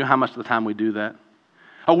 You know how much of the time we do that?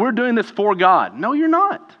 Oh, we're doing this for God. No, you're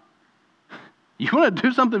not. You want to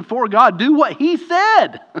do something for God, do what He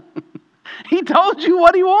said. He told you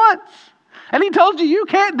what He wants. And He told you you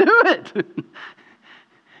can't do it.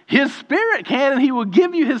 His Spirit can, and He will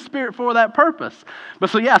give you His Spirit for that purpose. But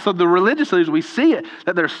so the religious leaders, we see it,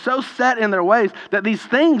 that they're so set in their ways that these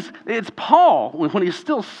things, it's Paul, when he's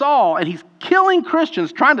still Saul, and he's killing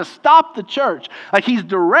Christians, trying to stop the church. Like he's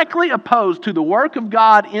directly opposed to the work of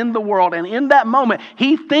God in the world, and in that moment,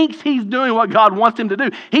 he thinks he's doing what God wants him to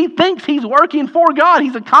do. He thinks he's working for God.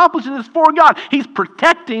 He's accomplishing this for God. He's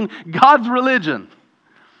protecting God's religion.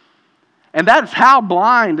 And that's how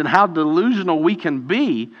blind and how delusional we can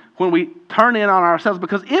be when we turn in on ourselves.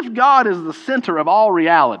 Because if God is the center of all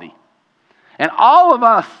reality, and all of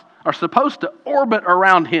us are supposed to orbit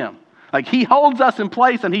around Him, like He holds us in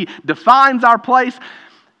place and He defines our place,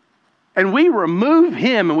 and we remove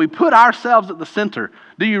Him and we put ourselves at the center,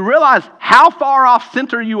 do you realize how far off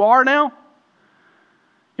center you are now?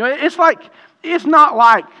 You know, it's not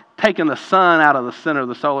like taking the sun out of the center of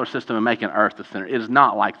the solar system and making Earth the center. It is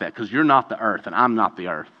not like that because you're not the Earth and I'm not the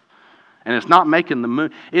Earth. And it's not making the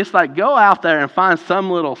moon. It's like go out there and find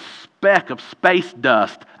some little speck of space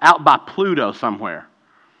dust out by Pluto somewhere.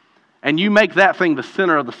 And you make that thing the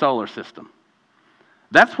center of the solar system.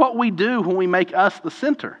 That's what we do when we make us the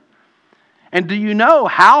center. And do you know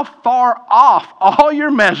how far off all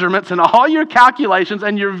your measurements and all your calculations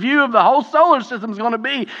and your view of the whole solar system is going to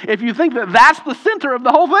be if you think that that's the center of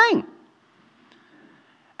the whole thing?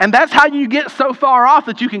 And that's how you get so far off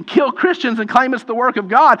that you can kill Christians and claim it's the work of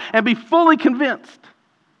God and be fully convinced.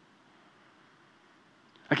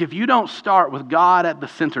 Like if you don't start with God at the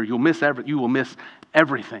center, you will miss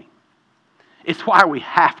everything. It's why we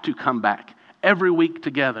have to come back every week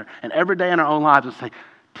together and every day in our own lives and say,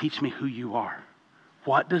 teach me who you are.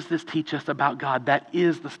 What does this teach us about God? That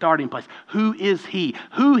is the starting place. Who is He?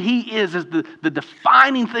 Who He is the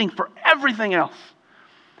defining thing for everything else.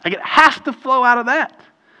 Like it has to flow out of that.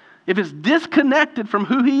 If it's disconnected from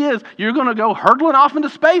who He is, you're going to go hurtling off into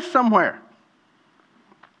space somewhere.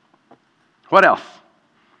 What else?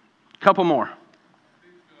 A couple more.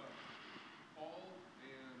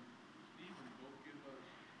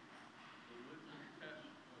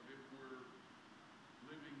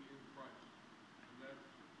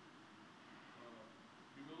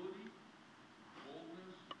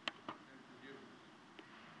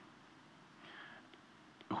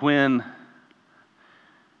 When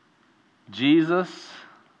Jesus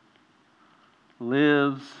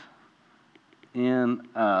lives in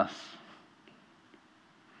us,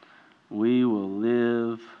 we will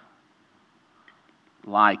live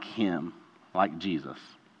like Him, like Jesus.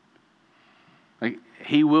 Like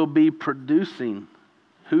He will be producing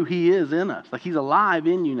who He is in us. Like He's alive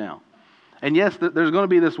in you now. And yes, there's going to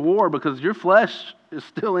be this war because your flesh is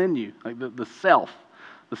still in you, like the self,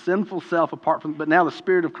 the sinful self apart from, but now the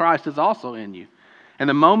Spirit of Christ is also in you. And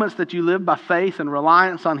the moments that you live by faith and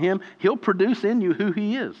reliance on Him, He'll produce in you who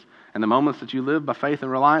He is. And the moments that you live by faith and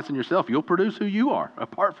reliance in yourself, you'll produce who you are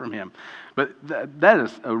apart from Him. But that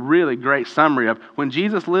is a really great summary of when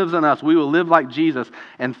Jesus lives in us, we will live like Jesus.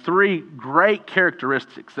 And three great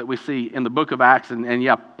characteristics that we see in the book of Acts, and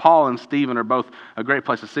yeah, Paul and Stephen are both a great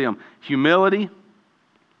place to see them. Humility,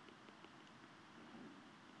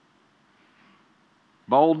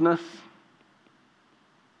 boldness,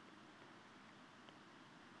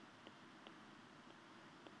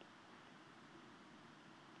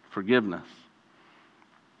 forgiveness.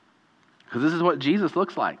 Because this is what Jesus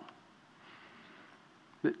looks like.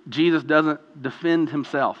 Jesus doesn't defend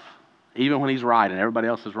Himself, even when He's right and everybody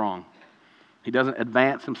else is wrong. He doesn't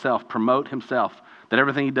advance Himself, promote Himself. That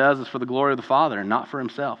everything He does is for the glory of the Father and not for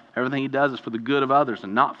Himself. Everything He does is for the good of others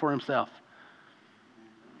and not for Himself.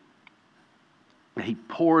 And He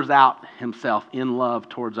pours out Himself in love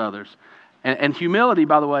towards others. And humility,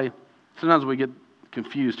 by the way, sometimes we get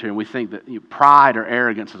confused here and we think that pride or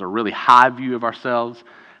arrogance is a really high view of ourselves.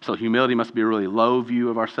 So humility must be a really low view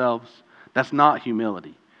of ourselves. That's not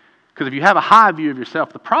humility. Because if you have a high view of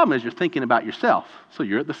yourself, the problem is you're thinking about yourself. So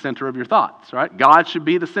you're at the center of your thoughts, right? God should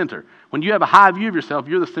be the center. When you have a high view of yourself,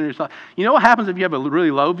 you're the center of your thoughts. You know what happens if you have a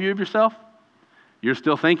really low view of yourself? You're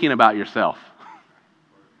still thinking about yourself.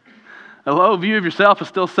 A low view of yourself is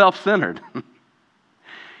still self-centered.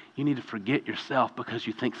 You need to forget yourself because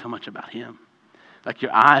you think so much about Him. Like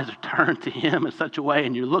your eyes are turned to Him in such a way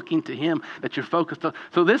and you're looking to Him that you're focused on.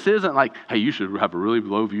 So this isn't like, hey, you should have a really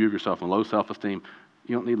low view of yourself and low self-esteem.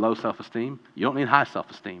 You don't need low self-esteem. You don't need high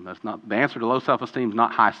self-esteem. That's not the answer to low self-esteem is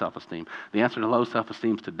not high self-esteem. The answer to low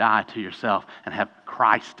self-esteem is to die to yourself and have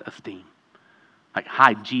Christ esteem. Like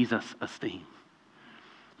high Jesus esteem.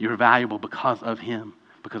 You're valuable because of Him,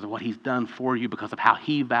 because of what He's done for you, because of how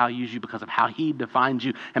He values you, because of how He defines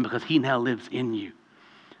you, and because He now lives in you.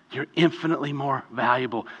 You're infinitely more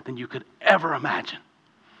valuable than you could ever imagine.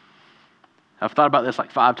 I've thought about this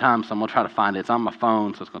like 5 times, so I'm going to try to find it. It's on my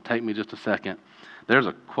phone, so it's going to take me just a second. There's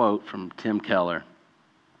a quote from Tim Keller.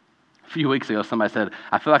 A few weeks ago, somebody said,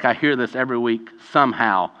 I feel like I hear this every week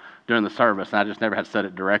somehow during the service, and I just never had said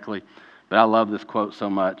it directly. But I love this quote so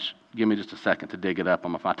much. Give me just a second to dig it up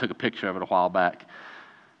on my phone. I took a picture of it a while back.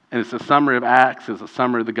 And it's a summary of Acts. It's a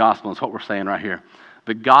summary of the gospel. It's what we're saying right here.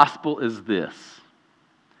 The gospel is this.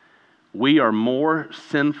 We are more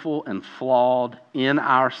sinful and flawed in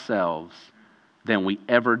ourselves than we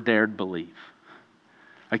ever dared believe.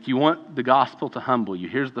 Like you want the gospel to humble you.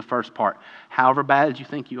 Here's the first part. However bad you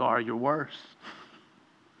think you are, you're worse.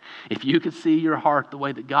 If you could see your heart the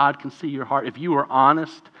way that God can see your heart, if you were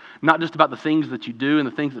honest, not just about the things that you do and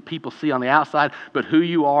the things that people see on the outside, but who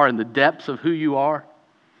you are and the depths of who you are,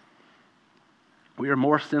 we are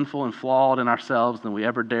more sinful and flawed in ourselves than we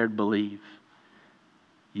ever dared believe.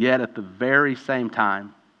 Yet at the very same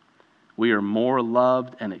time, we are more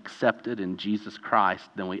loved and accepted in Jesus Christ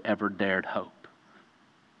than we ever dared hope.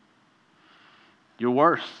 You're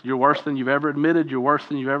worse. You're worse than you've ever admitted. You're worse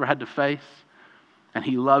than you've ever had to face. And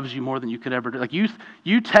He loves you more than you could ever do. Like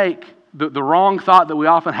you take the wrong thought that we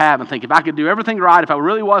often have and think, if I could do everything right, if I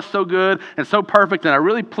really was so good and so perfect and I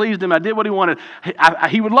really pleased Him, I did what He wanted,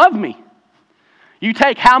 He would love me. You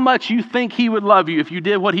take how much you think He would love you if you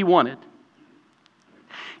did what He wanted.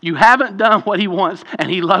 You haven't done what He wants, and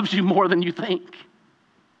He loves you more than you think.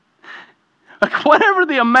 Like whatever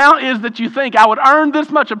the amount is that you think, I would earn this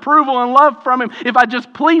much approval and love from Him if I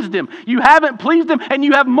just pleased Him. You haven't pleased Him, and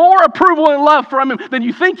you have more approval and love from Him than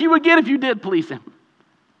you think you would get if you did please Him.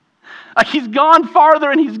 Like He's gone farther,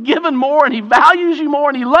 and He's given more, and He values you more,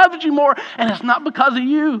 and He loves you more, and it's not because of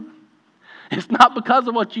you. It's not because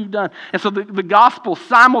of what you've done. And so the gospel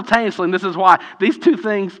simultaneously, and this is why these two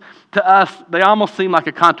things to us, they almost seem like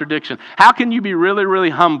a contradiction. How can you be really, really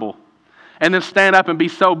humble and then stand up and be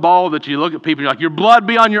so bold that you look at people and you're like, your blood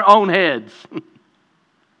be on your own heads?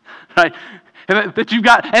 Right? And that you've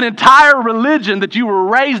got an entire religion that you were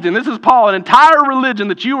raised in. This is Paul, an entire religion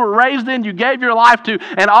that you were raised in, you gave your life to,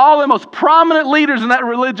 and all the most prominent leaders in that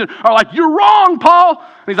religion are like, you're wrong, Paul.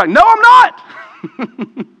 And he's like, no, I'm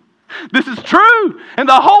not. This is true, and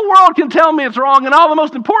the whole world can tell me it's wrong, and all the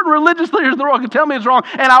most important religious leaders in the world can tell me it's wrong,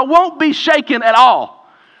 and I won't be shaken at all.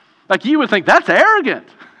 Like you would think, that's arrogant,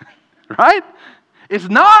 right? It's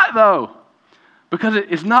not, though. Because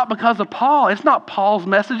it's not because of Paul. It's not Paul's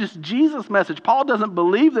message. It's Jesus' message. Paul doesn't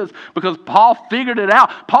believe this because Paul figured it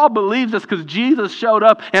out. Paul believes this because Jesus showed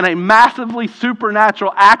up in a massively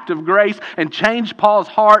supernatural act of grace and changed Paul's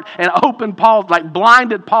heart and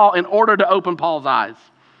blinded Paul in order to open Paul's eyes.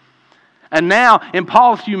 And now, in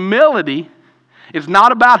Paul's humility, it's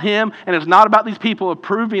not about him and it's not about these people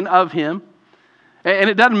approving of him. And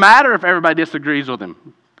it doesn't matter if everybody disagrees with him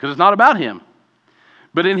because it's not about him.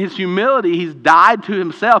 But in his humility, he's died to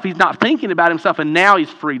himself. He's not thinking about himself, and now he's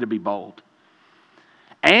free to be bold.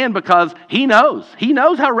 And because he knows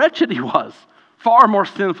how wretched he was, far more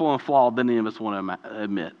sinful and flawed than any of us want to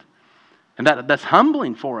admit. And that's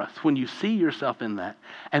humbling for us when you see yourself in that.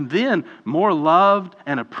 And then more loved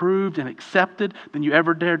and approved and accepted than you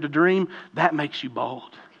ever dared to dream, that makes you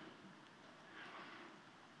bold.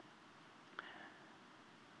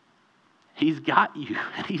 He's got you,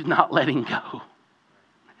 and he's not letting go.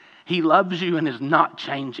 He loves you and is not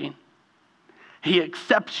changing. He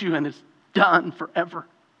accepts you and is done forever.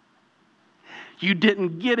 You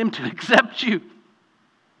didn't get him to accept you.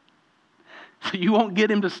 So you won't get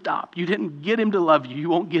him to stop. You didn't get him to love you. You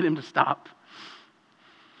won't get him to stop.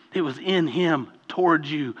 It was in him, towards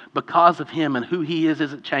you, because of him, and who he is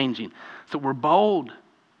isn't changing. So we're bold.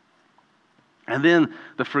 And then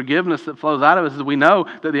the forgiveness that flows out of us is we know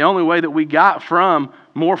that the only way that we got from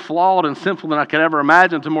more flawed and sinful than I could ever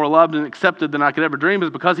imagine to more loved and accepted than I could ever dream is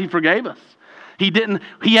because he forgave us.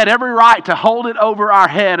 He had every right to hold it over our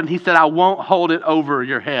head, and he said, I won't hold it over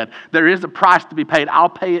your head. There is a price to be paid. I'll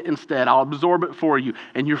pay it instead. I'll absorb it for you,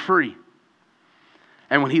 and you're free.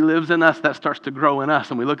 And when he lives in us, that starts to grow in us.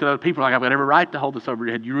 And we look at other people like, I've got every right to hold this over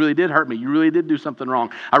your head. You really did hurt me. You really did do something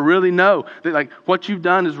wrong. I really know that what you've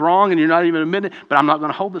done is wrong and you're not even admitting it, but I'm not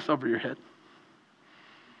going to hold this over your head.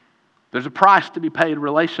 There's a price to be paid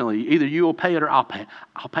relationally. Either you will pay it or I'll pay it.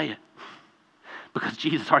 I'll pay it. Because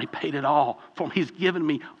Jesus already paid it all for me. He's given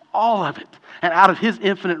me all of it. And out of his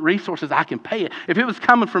infinite resources, I can pay it. If it was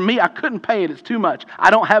coming from me, I couldn't pay it. It's too much.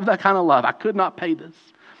 I don't have that kind of love. I could not pay this.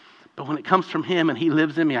 But when it comes from him and he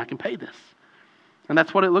lives in me, I can pay this. And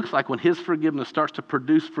that's what it looks like when his forgiveness starts to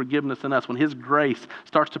produce forgiveness in us, when his grace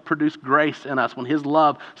starts to produce grace in us, when his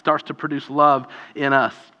love starts to produce love in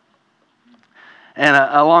us. And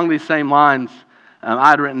along these same lines, I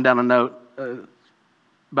had written down a note.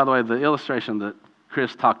 By the way, the illustration that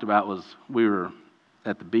Chris talked about was we were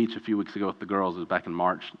at the beach a few weeks ago with the girls. It was back in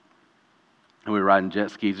March. And we were riding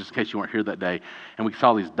jet skis, just in case you weren't here that day. And we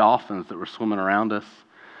saw these dolphins that were swimming around us.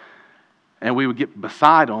 And we would get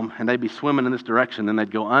beside them, and they'd be swimming in this direction, then they'd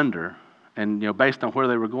go under. And, based on where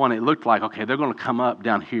they were going, it looked like, okay, they're going to come up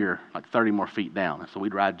down here, like 30 more feet down. And so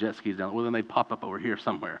we'd ride jet skis down. Well, then they'd pop up over here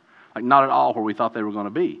somewhere. Like not at all where we thought they were going to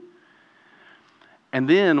be. And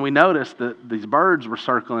then we noticed that these birds were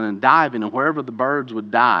circling and diving, and wherever the birds would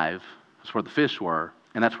dive, that's where the fish were,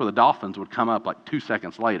 and that's where the dolphins would come up like 2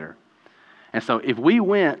 seconds later. And so if we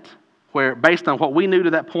went where, based on what we knew to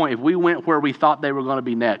that point, if we went where we thought they were going to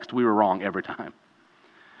be next, we were wrong every time.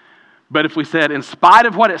 But if we said, in spite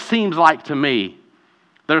of what it seems like to me,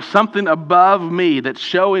 there's something above me that's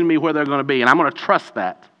showing me where they're going to be, and I'm going to trust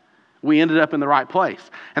that, we ended up in the right place.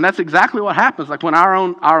 And that's exactly what happens. Like when our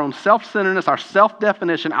own self-centeredness, our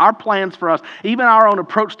self-definition, our plans for us, even our own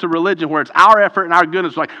approach to religion, where it's our effort and our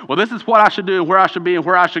goodness, like, well, this is what I should do and where I should be and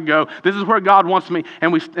where I should go. This is where God wants me.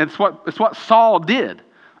 And it's what Saul did.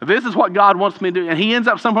 This is what God wants me to do. And he ends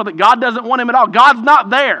up somewhere that God doesn't want him at all. God's not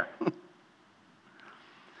there.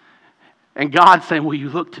 And God's saying, will you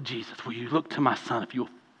look to Jesus? Will you look to my son? If you'll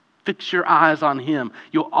fix your eyes on him,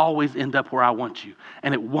 you'll always end up where I want you.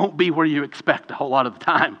 And it won't be where you expect a whole lot of the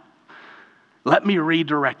time. Let me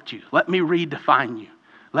redirect you. Let me redefine you.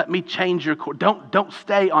 Let me change your course. Don't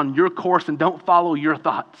stay on your course and don't follow your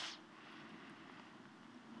thoughts.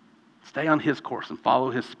 Stay on his course and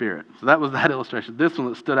follow his spirit. So that was that illustration. This one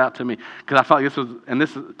that stood out to me, because I felt like this was, and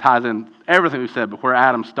this ties in everything we said, but where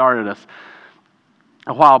Adam started us.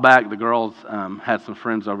 A while back, the girls had some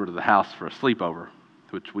friends over to the house for a sleepover,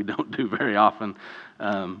 which we don't do very often,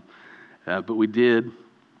 but we did.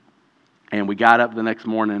 And we got up the next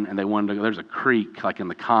morning, and they wanted to go. There's a creek, like in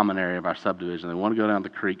the common area of our subdivision. They wanted to go down the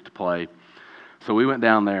creek to play. So we went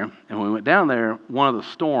down there, and when we went down there, one of the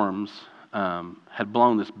storms had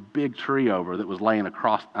blown this big tree over that was laying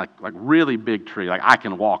across, like really big tree, like I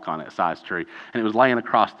can walk on it size tree. And it was laying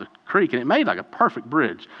across the creek, and it made like a perfect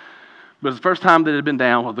bridge. But it's the first time that it had been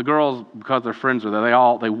down. Well, the girls, because their friends were there,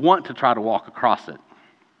 they want to try to walk across it.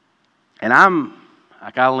 And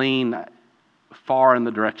I lean far in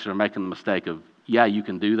the direction of making the mistake of, yeah, you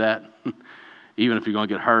can do that, even if you're going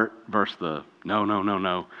to get hurt, versus the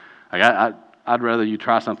no. Like I'd rather you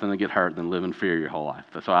try something and get hurt than live in fear your whole life.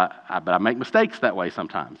 So but I make mistakes that way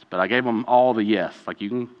sometimes. But I gave them all the yes. Like,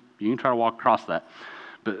 you can try to walk across that.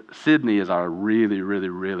 But Sydney is our really, really,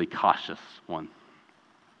 really cautious one.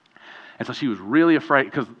 And so she was really afraid,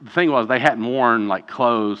 because the thing was, they hadn't worn like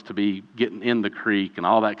clothes to be getting in the creek and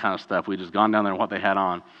all that kind of stuff. We'd just gone down there and what they had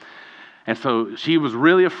on. And so she was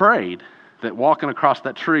really afraid that walking across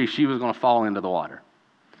that tree, she was going to fall into the water.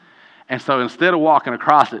 And so instead of walking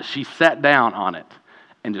across it, she sat down on it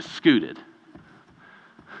and just scooted.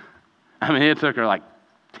 I mean, it took her like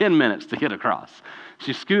 10 minutes to get across.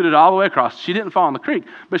 She scooted all the way across. She didn't fall in the creek,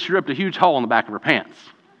 but she ripped a huge hole in the back of her pants.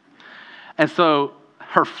 And so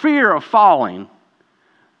her fear of falling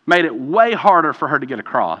made it way harder for her to get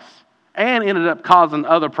across and ended up causing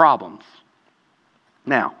other problems.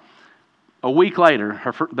 Now, a week later,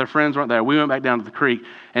 their friends weren't there. We went back down to the creek,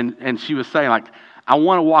 and she was saying, like, I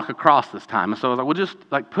want to walk across this time. And so I was like, well, just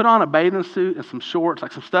like put on a bathing suit and some shorts,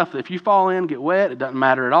 like some stuff that if you fall in, get wet, it doesn't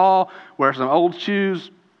matter at all. Wear some old shoes.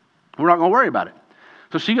 We're not going to worry about it.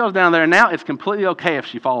 So she goes down there, and now it's completely okay if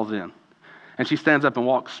she falls in. And she stands up and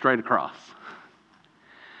walks straight across.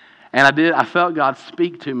 And I felt God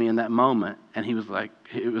speak to me in that moment, and it was like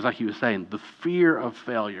he was saying, the fear of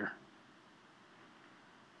failure.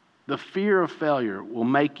 The fear of failure will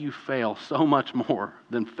make you fail so much more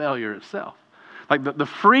than failure itself. Like the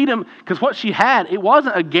freedom, because what she had, it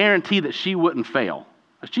wasn't a guarantee that she wouldn't fail.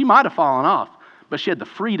 She might have fallen off, but she had the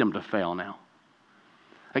freedom to fail now.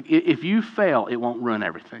 Like, if you fail, it won't ruin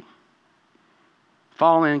everything.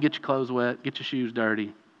 Fall in, get your clothes wet, get your shoes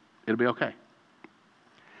dirty. It'll be okay.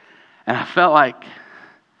 And I felt like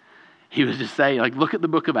he was just saying, like, look at the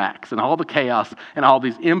book of Acts and all the chaos and all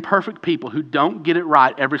these imperfect people who don't get it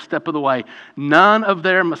right every step of the way. None of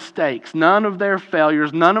their mistakes, none of their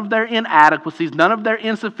failures, none of their inadequacies, none of their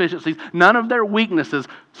insufficiencies, none of their weaknesses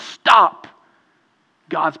stop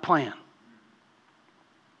God's plan.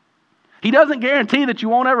 He doesn't guarantee that you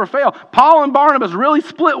won't ever fail. Paul and Barnabas really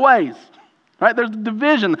split ways. Right? There's a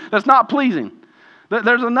division that's not pleasing.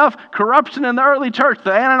 There's enough corruption in the early church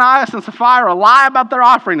that Ananias and Sapphira lie about their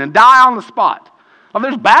offering and die on the spot. Well,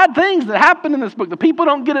 there's bad things that happen in this book. The people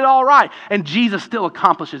don't get it all right. And Jesus still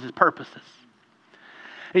accomplishes his purposes.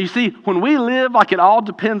 And you see, when we live like it all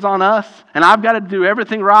depends on us, and I've got to do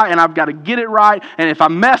everything right, and I've got to get it right, and if I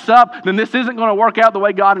mess up, then this isn't going to work out the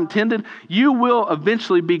way God intended, you will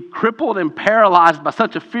eventually be crippled and paralyzed by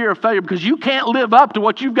such a fear of failure because you can't live up to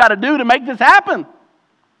what you've got to do to make this happen.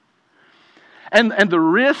 And the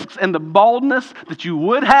risks and the boldness that you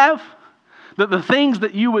would have, the things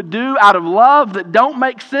that you would do out of love that don't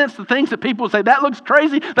make sense, the things that people say, that looks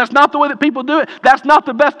crazy, that's not the way that people do it, that's not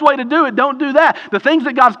the best way to do it, don't do that. The things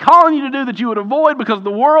that God's calling you to do that you would avoid because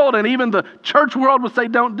the world and even the church world would say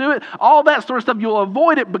don't do it, all that sort of stuff, you'll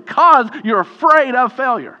avoid it because you're afraid of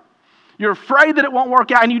failure. You're afraid that it won't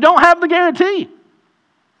work out, and you don't have the guarantee.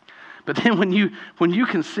 But then when you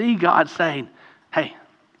can see God saying, hey,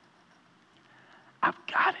 I've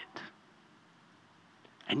got it.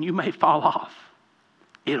 And you may fall off.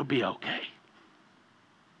 It'll be okay.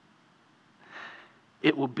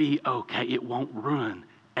 It will be okay. It won't ruin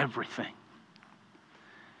everything.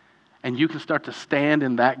 And you can start to stand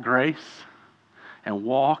in that grace and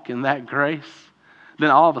walk in that grace.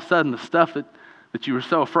 Then all of a sudden, the stuff that you were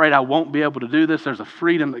so afraid I won't be able to do this, there's a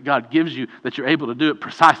freedom that God gives you that you're able to do it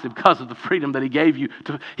precisely because of the freedom that he gave you.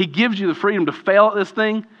 He gives you the freedom to fail at this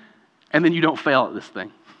thing, and then you don't fail at this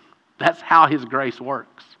thing. That's how his grace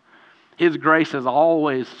works. His grace is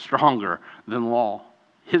always stronger than law.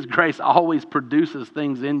 His grace always produces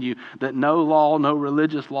things in you that no law, no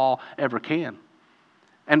religious law ever can.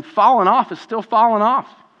 And falling off is still falling off,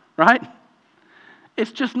 right?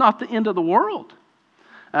 It's just not the end of the world.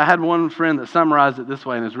 I had one friend that summarized it this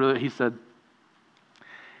way, and he said,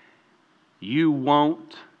 you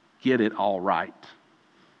won't get it all right,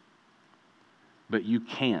 but you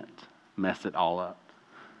can't mess it all up.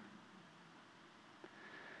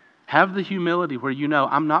 Have the humility where you know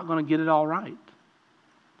I'm not going to get it all right.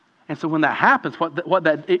 And so when that happens,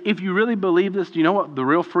 if you really believe this, do you know what the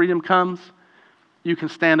real freedom comes? You can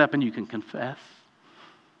stand up and you can confess.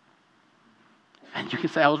 And you can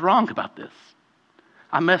say, I was wrong about this.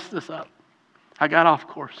 I messed this up. I got off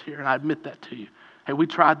course here, and I admit that to you. Hey, we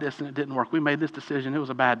tried this and it didn't work. We made this decision. It was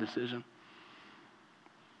a bad decision.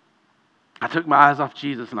 I took my eyes off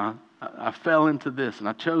Jesus, and I fell into this, and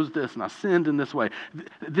I chose this, and I sinned in this way.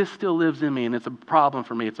 This still lives in me, and it's a problem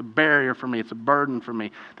for me. It's a barrier for me. It's a burden for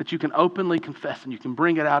me that you can openly confess, and you can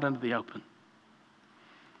bring it out into the open.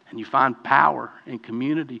 And you find power in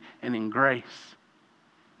community and in grace.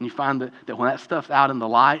 And you find that when that stuff's out in the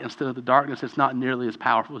light instead of the darkness, it's not nearly as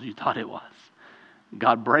powerful as you thought it was.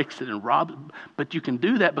 God breaks it and robs it. But you can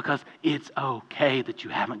do that because it's okay that you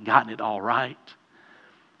haven't gotten it all right.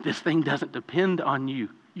 This thing doesn't depend on you.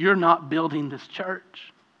 You're not building this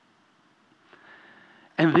church.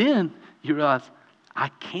 And then you realize, I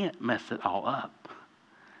can't mess it all up.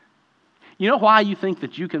 You know why you think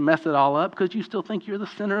that you can mess it all up? Because you still think you're the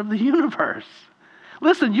center of the universe.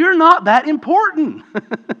 Listen, you're not that important.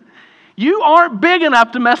 You aren't big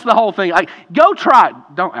enough to mess the whole thing. Like, go try.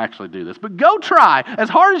 Don't actually do this, but go try as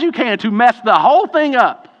hard as you can to mess the whole thing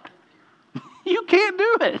up. You can't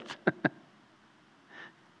do it.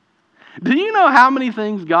 Do you know how many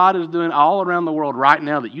things God is doing all around the world right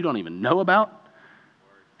now that you don't even know about?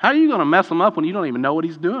 How are you going to mess them up when you don't even know what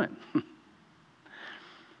He's doing?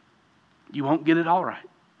 You won't get it all right.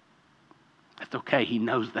 That's okay. He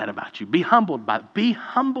knows that about you. Be humbled by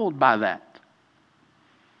that.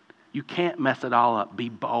 You can't mess it all up. Be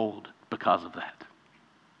bold because of that.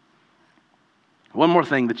 One more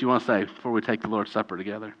thing that you want to say before we take the Lord's Supper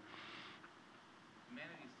together.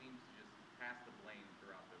 Humanity seems to just pass the blame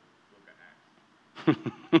throughout the book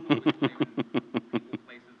of Acts.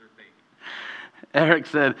 Places are taken. Eric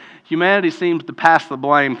said, humanity seems to pass the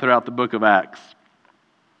blame throughout the book of Acts.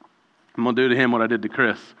 I'm going to do to him what I did to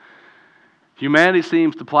Chris. Humanity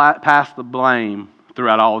seems to pass the blame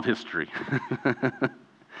throughout all of history.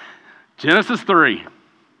 Genesis 3.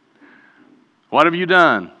 What have you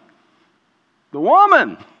done? The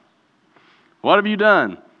woman. What have you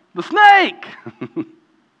done? The snake.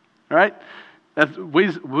 Right? That's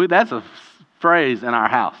a phrase in our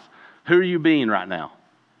house. Who are you being right now?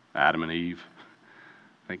 Adam and Eve.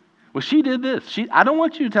 Like, well, she did this. I don't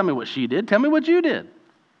want you to tell me what she did. Tell me what you did.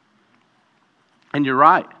 And you're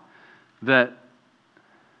right that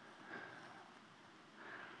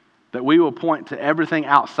we will point to everything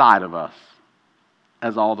outside of us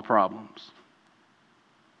as all the problems.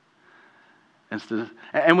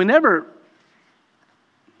 And we never,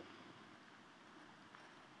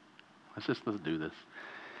 let's do this.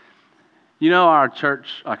 You know our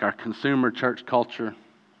church, like our consumer church culture,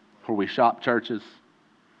 where we shop churches?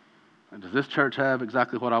 Does this church have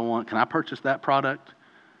exactly what I want? Can I purchase that product?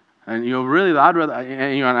 And really, I'd rather,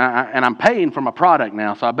 and I'm paying for my product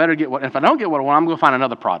now, so I better get what. If I don't get what I want, I'm going to find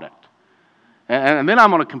another product, and then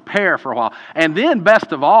I'm going to compare for a while. And then,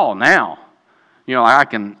 best of all, now, I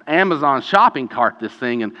can Amazon shopping cart this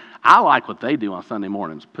thing, and I like what they do on Sunday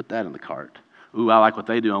mornings. Put that in the cart. Ooh, I like what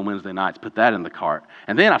they do on Wednesday nights. Put that in the cart.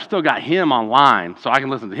 And then I've still got him online, so I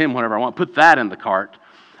can listen to him whenever I want. Put that in the cart.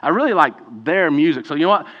 I really like their music, so you know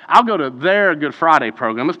what? I'll go to their Good Friday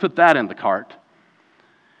program. Let's put that in the cart.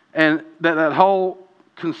 And that whole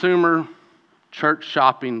consumer church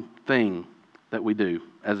shopping thing that we do,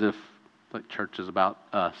 as if like church is about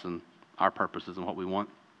us and our purposes and what we want.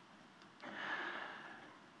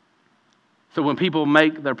 So when people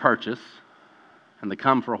make their purchase and they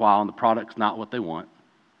come for a while and the product's not what they want,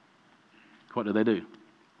 what do?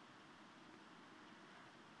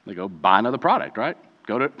 They go buy another product, right?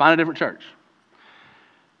 Go to find a different church.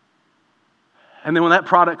 And then when that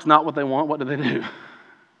product's not what they want, what do?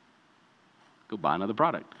 Go buy another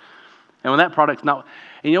product. And when that product's not...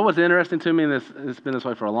 And you know what's interesting to me, and it's been this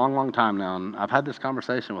way for a long, long time now, and I've had this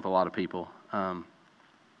conversation with a lot of people. I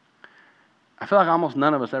feel like almost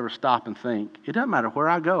none of us ever stop and think, it doesn't matter where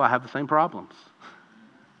I go, I have the same problems.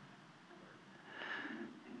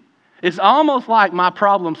 It's almost like my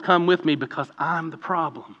problems come with me because I'm the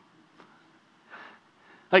problem.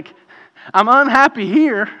 Like, I'm unhappy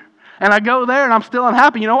here, and I go there and I'm still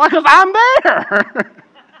unhappy. You know why? Because I'm there.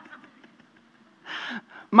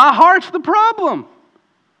 My heart's the problem.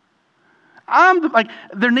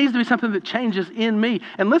 There needs to be something that changes in me.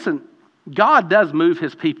 And listen, God does move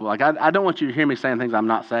His people. Like, I don't want you to hear me saying things I'm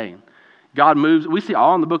not saying. God moves. We see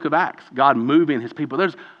all in the book of Acts, God moving His people.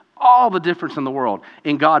 There's all the difference in the world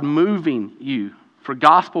in God moving you for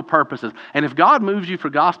gospel purposes. And if God moves you for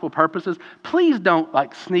gospel purposes, please don't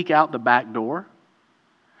sneak out the back door.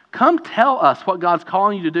 Come tell us what God's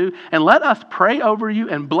calling you to do, and let us pray over you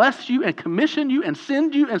and bless you and commission you and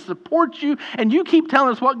send you and support you, and you keep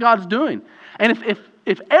telling us what God's doing. And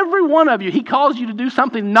if every one of you, He calls you to do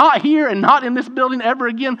something not here and not in this building ever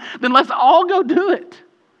again, then let's all go do it.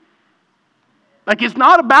 It's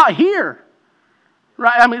not about here.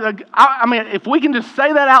 Right? I mean, if we can just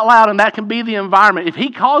say that out loud and that can be the environment. If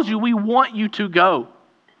He calls you, we want you to go.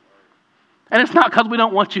 And it's not because we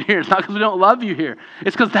don't want you here. It's not because we don't love you here.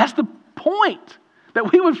 It's because that's the point,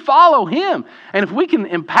 that we would follow Him. And if we can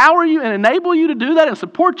empower you and enable you to do that and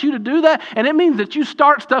support you to do that, and it means that you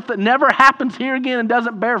start stuff that never happens here again and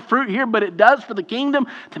doesn't bear fruit here, but it does for the kingdom,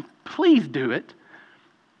 then please do it.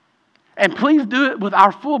 And please do it with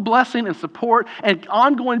our full blessing and support and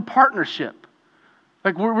ongoing partnership.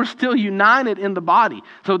 Like we're still united in the body.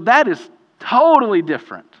 So that is totally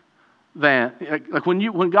different than like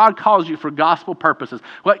when God calls you for gospel purposes.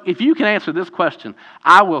 Well, if you can answer this question,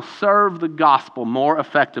 I will serve the gospel more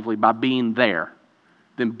effectively by being there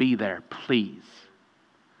than be there, please.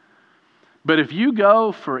 But if you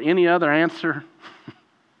go for any other answer,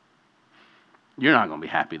 you're not going to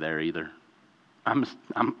be happy there either.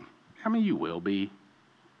 You will be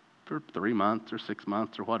for 3 months or 6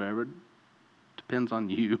 months or whatever. Depends on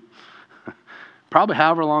you. Probably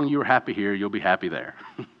however long you were happy here, you'll be happy there.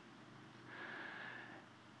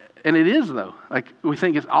 And it is, though. Like, we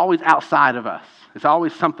think it's always outside of us. It's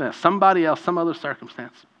always something that somebody else, some other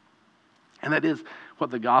circumstance. And that is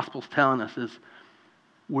what the gospel's telling us is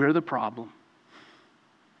we're the problem.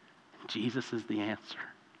 Jesus is the answer.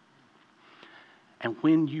 And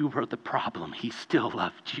when you were the problem, he still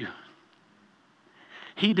loved you.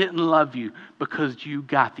 He didn't love you because you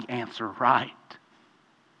got the answer right.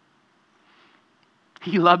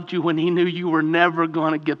 He loved you when he knew you were never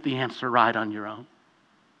going to get the answer right on your own.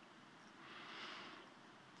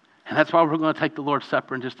 And that's why we're going to take the Lord's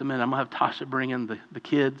Supper in just a minute. I'm going to have Tasha bring in the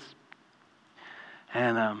kids.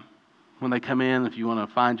 And when they come in, if you want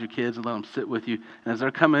to find your kids and let them sit with you. And as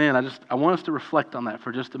they're coming in, I want us to reflect on that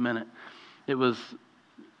for just a minute. It was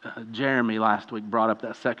Jeremy last week brought up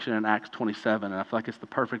that section in Acts 27. And I feel like it's the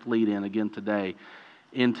perfect lead-in again today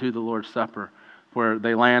into the Lord's Supper, where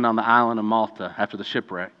they land on the island of Malta after the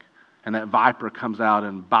shipwreck. And that viper comes out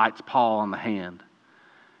and bites Paul on the hand.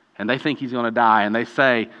 And they think he's going to die. And they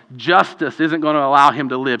say, justice isn't going to allow him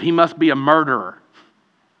to live. He must be a murderer.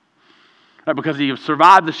 Right, because he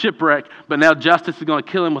survived the shipwreck, but now justice is going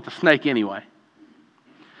to kill him with a snake anyway.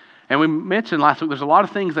 And we mentioned last week, there's a lot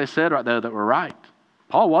of things they said right there that were right.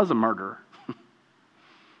 Paul was a murderer.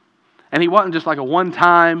 And he wasn't just like a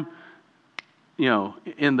one-time,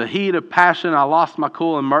 in the heat of passion, I lost my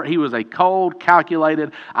cool and murder. He was a cold,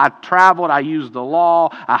 calculated, I traveled, I used the law,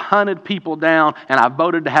 I hunted people down, and I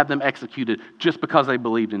voted to have them executed just because they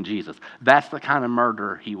believed in Jesus. That's the kind of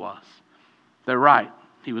murderer he was. They're right.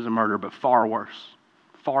 He was a murderer, but far worse,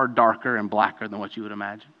 far darker and blacker than what you would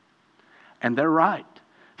imagine. And they're right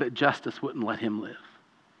that justice wouldn't let him live.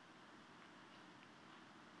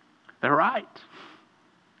 They're right.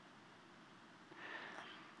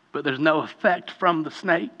 But there's no effect from the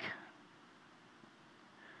snake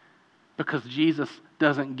because Jesus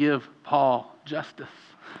doesn't give Paul justice.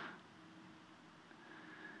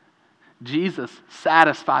 Jesus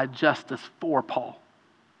satisfied justice for Paul.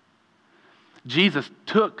 Jesus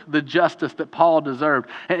took the justice that Paul deserved.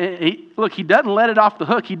 He doesn't let it off the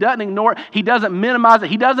hook. He doesn't ignore it. He doesn't minimize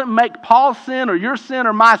it. He doesn't make Paul's sin or your sin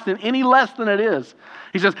or my sin any less than it is.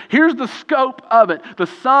 He says, here's the scope of it. The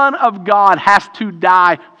Son of God has to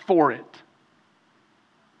die for it.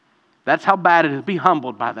 That's how bad it is. Be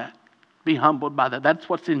humbled by that. Be humbled by that. That's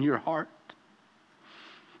what's in your heart.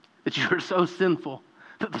 That you are so sinful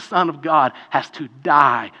that the Son of God has to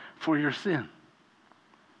die for your sin.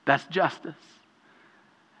 That's justice.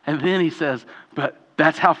 And then he says, but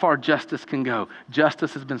that's how far justice can go.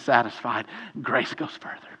 Justice has been satisfied. Grace goes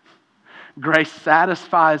further. Grace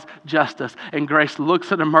satisfies justice. And grace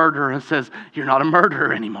looks at a murderer and says, you're not a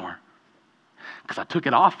murderer anymore. Because I took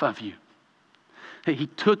it off of you. He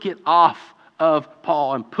took it off of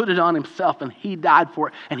Paul and put it on himself, and he died for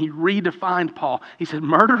it. And he redefined Paul. He said,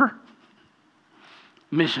 murderer,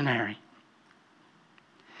 missionary.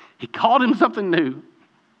 He called him something new.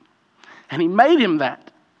 And he made him that.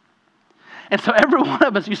 And so every one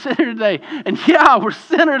of us, you sit here today, and we're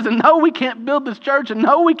sinners, and no, we can't build this church, and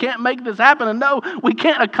no, we can't make this happen, and no, we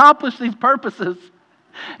can't accomplish these purposes.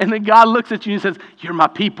 And then God looks at you and says, you're my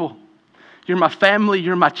people. You're my family,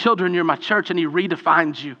 you're my children, you're my church, and he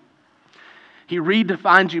redefines you. He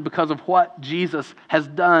redefines you because of what Jesus has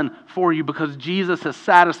done for you, because Jesus has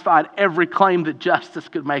satisfied every claim that justice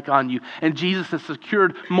could make on you. And Jesus has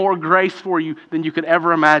secured more grace for you than you could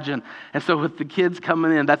ever imagine. And so with the kids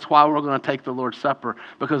coming in, that's why we're going to take the Lord's Supper,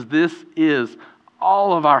 because this is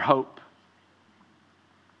all of our hope.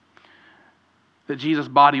 That Jesus'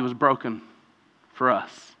 body was broken for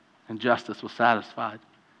us and justice was satisfied.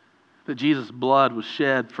 That Jesus' blood was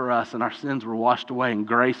shed for us and our sins were washed away and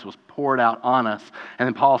grace was poured out on us. And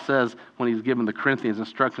then Paul says, when he's given the Corinthians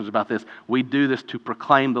instructions about this, we do this to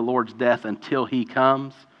proclaim the Lord's death until he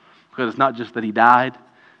comes. Because it's not just that he died,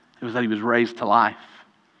 it was that he was raised to life.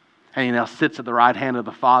 And he now sits at the right hand of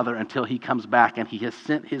the Father until he comes back, and he has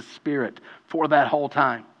sent his Spirit for that whole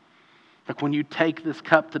time. Like when you take this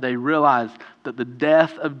cup today, realize that the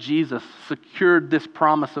death of Jesus secured this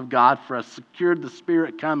promise of God for us, secured the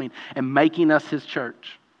Spirit coming and making us His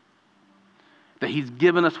church. That He's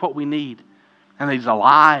given us what we need, and that He's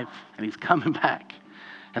alive, and He's coming back.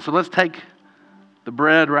 And so let's take the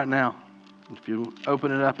bread right now. If you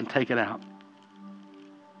open it up and take it out.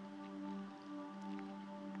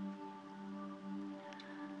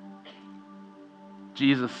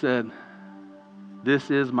 Jesus said, "This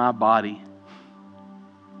is my body,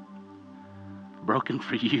 broken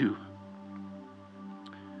for you.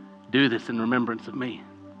 Do this in remembrance of me."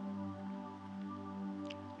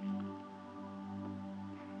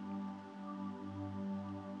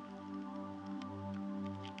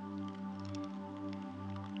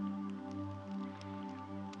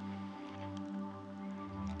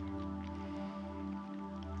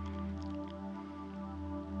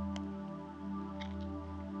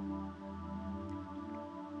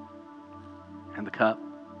 And the cup.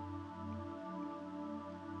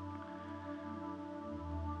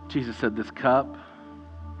 Jesus said, "This cup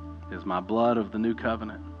is my blood of the new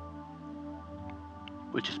covenant,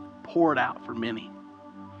 which is poured out for many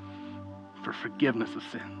for forgiveness of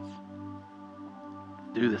sins.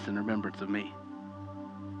 Do this in remembrance of me."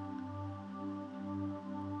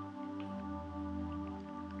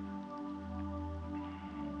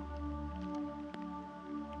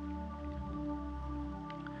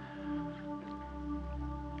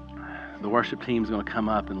 The worship team is going to come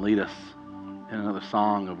up and lead us in another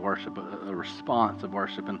song of worship, a response of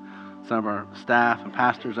worship. And some of our staff and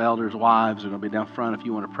pastors, elders, wives are going to be down front if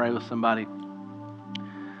you want to pray with somebody.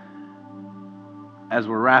 As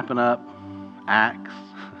we're wrapping up Acts,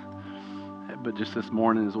 but just this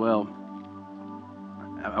morning as well,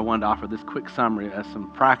 I wanted to offer this quick summary as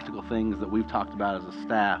some practical things that we've talked about as a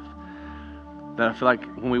staff that I feel like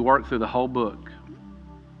when we work through the whole book,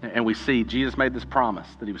 and we see Jesus made this promise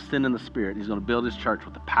that He was sending the Spirit. He's going to build His church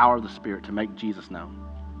with the power of the Spirit to make Jesus known.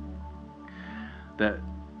 That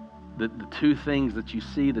the two things that you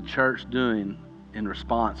see the church doing in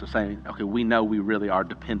response are saying, okay, we know we really are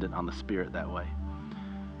dependent on the Spirit that way.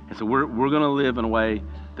 And so we're going to live in a way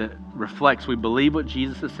that reflects, we believe what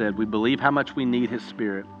Jesus has said, we believe how much we need His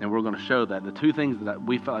Spirit, and we're going to show that. The two things that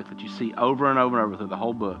we feel like that you see over and over and over through the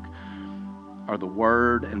whole book are the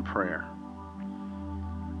Word and prayer.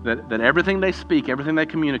 That everything they speak, everything they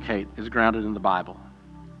communicate is grounded in the Bible.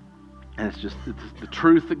 And it's the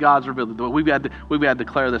truth that God's revealed. We've got to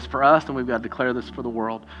declare this for us, and we've got to declare this for the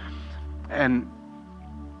world. And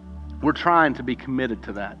we're trying to be committed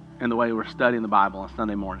to that in the way we're studying the Bible on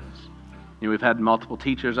Sunday mornings. You know, we've had multiple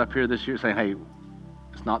teachers up here this year saying, hey,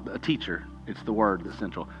 it's not a teacher, it's the Word that's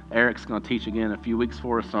central. Eric's going to teach again in a few weeks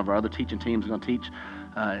for us. Some of our other teaching teams are going to teach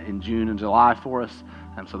in June and July for us.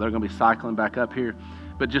 And so they're going to be cycling back up here.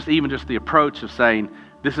 But just the approach of saying,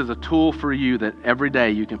 this is a tool for you that every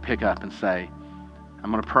day you can pick up and say,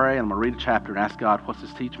 I'm going to pray and I'm going to read a chapter and ask God, what's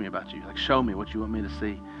this teach me about you? Like, show me what you want me to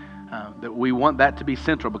see. That we want that to be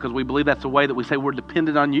central because we believe that's a way that we say we're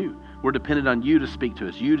dependent on you. We're dependent on you to speak to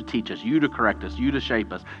us, you to teach us, you to correct us, you to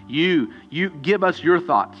shape us. You give us your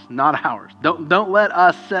thoughts, not ours. Don't let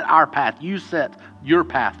us set our path. You set your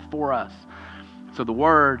path for us. So the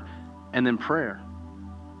Word and then prayer.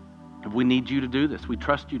 We need you to do this. We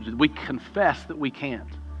trust you to. We confess that we can't.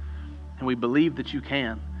 And we believe that you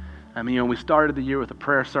can. I mean, we started the year with a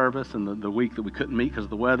prayer service, and the week that we couldn't meet because of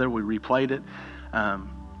the weather, we replayed it.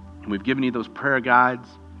 And we've given you those prayer guides.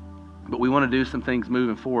 But we want to do some things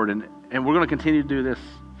moving forward. And we're going to continue to do this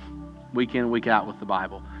week in, week out with the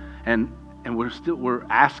Bible. And we're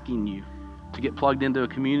asking you to get plugged into a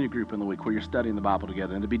community group in the week where you're studying the Bible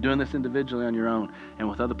together, and to be doing this individually on your own and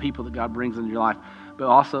with other people that God brings into your life. But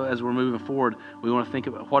also, as we're moving forward, we want to think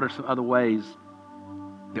about what are some other ways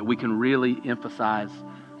that we can really emphasize,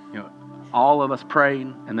 all of us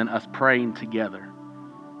praying and then us praying together.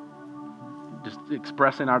 Just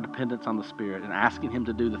expressing our dependence on the Spirit and asking Him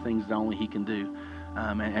to do the things that only He can do.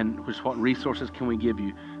 And just what resources can we give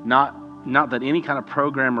you? Not that any kind of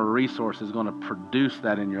program or resource is going to produce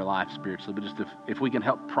that in your life spiritually, but just if we can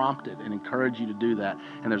help prompt it and encourage you to do that.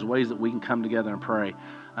 And there's ways that we can come together and pray.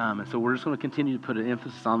 And so we're just going to continue to put an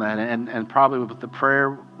emphasis on that. And probably with the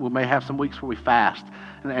prayer, we may have some weeks where we fast.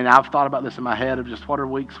 And I've thought about this in my head of just what are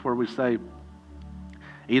weeks where we say,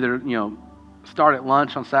 either, start at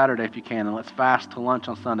lunch on Saturday if you can, and let's fast to lunch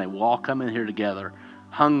on Sunday. We'll all come in here together,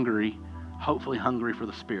 hungry, hopefully hungry for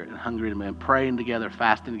the Spirit, and hungry to praying together,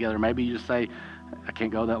 fasting together. Maybe you just say, I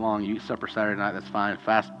can't go that long. You eat supper Saturday night, that's fine.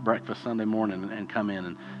 Fast breakfast Sunday morning and come in.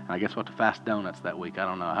 And I guess we'll have to fast donuts that week. I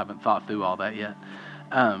don't know. I haven't thought through all that yet.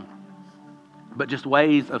 but just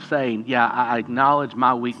ways of saying, yeah, I acknowledge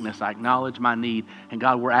my weakness, I acknowledge my need, and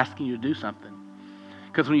God, we're asking you to do something.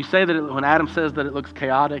 Because when you say that, when Adam says that it looks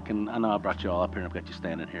chaotic, and I know I brought you all up here and I've got you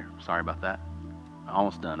standing here. Sorry about that.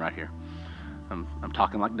 Almost done right here. I'm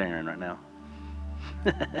talking like Darren right now.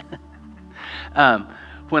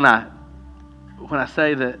 When I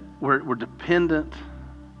say that we're dependent,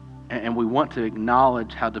 and we want to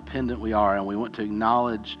acknowledge how dependent we are, and we want to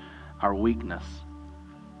acknowledge our weakness,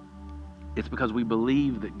 it's because we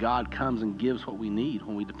believe that God comes and gives what we need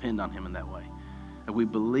when we depend on him in that way. And we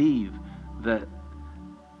believe that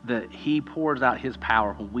he pours out his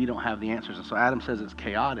power when we don't have the answers. And so Adam says it's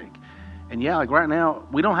chaotic. And yeah, like right now,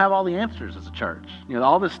 we don't have all the answers as a church. You know,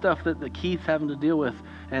 all this stuff that Keith's having to deal with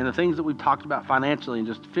and the things that we've talked about financially and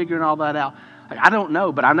just figuring all that out. Like, I don't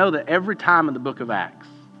know, but I know that every time in the book of Acts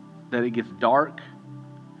that it gets dark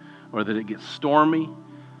or that it gets stormy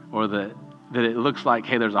or that it looks like,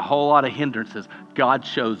 hey, there's a whole lot of hindrances, God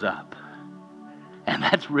shows up. And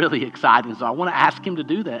that's really exciting. So I want to ask him to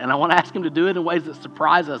do that. And I want to ask him to do it in ways that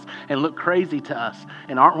surprise us and look crazy to us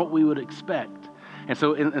and aren't what we would expect. And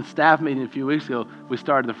so in staff meeting a few weeks ago, we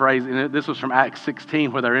started the phrase, and this was from Acts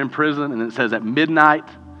 16, where they're in prison, and it says at midnight,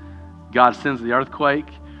 God sends the earthquake.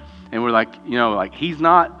 And we're like, he's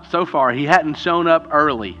not, so far, he hadn't shown up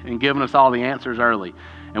early and given us all the answers early.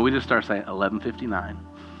 And we just start saying, 11:59.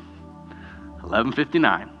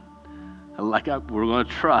 11:59. We're going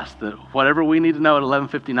to trust that whatever we need to know at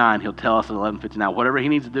 11:59, he'll tell us at 11:59. Whatever he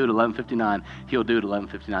needs to do at 11:59, he'll do at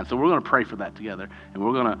 11:59. So we're going to pray for that together, and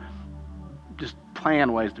we're going to just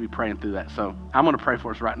plan ways to be praying through that. So I'm going to pray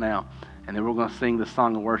for us right now, and then we're going to sing this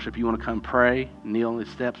song of worship. You want to come pray, kneel on the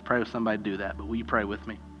steps, pray with somebody, do that. But will you pray with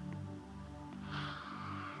me?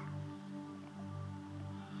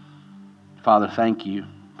 Father, thank you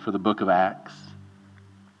for the book of Acts.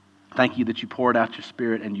 Thank you that you poured out your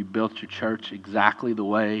Spirit and you built your church exactly the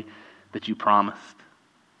way that you promised.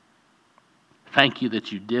 Thank you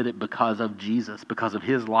that you did it because of Jesus, because of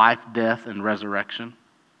his life, death, and resurrection.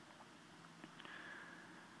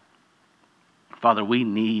 Father, we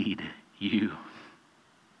need you.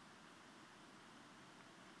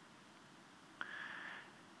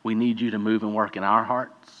 We need you to move and work in our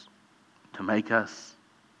hearts, to make us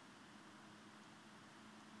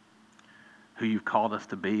who you've called us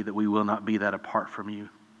to be, that we will not be that apart from you.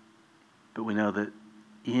 But we know that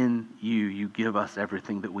in you, you give us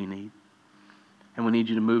everything that we need. And we need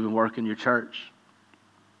you to move and work in your church,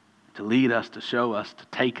 to lead us, to show us, to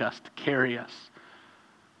take us, to carry us,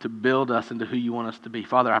 to build us into who you want us to be.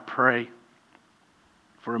 Father, I pray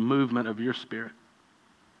for a movement of your Spirit,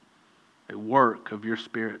 a work of your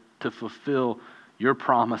Spirit to fulfill your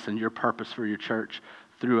promise and your purpose for your church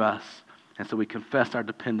through us. And so we confess our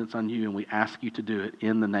dependence on you, and we ask you to do it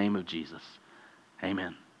in the name of Jesus.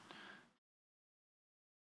 Amen.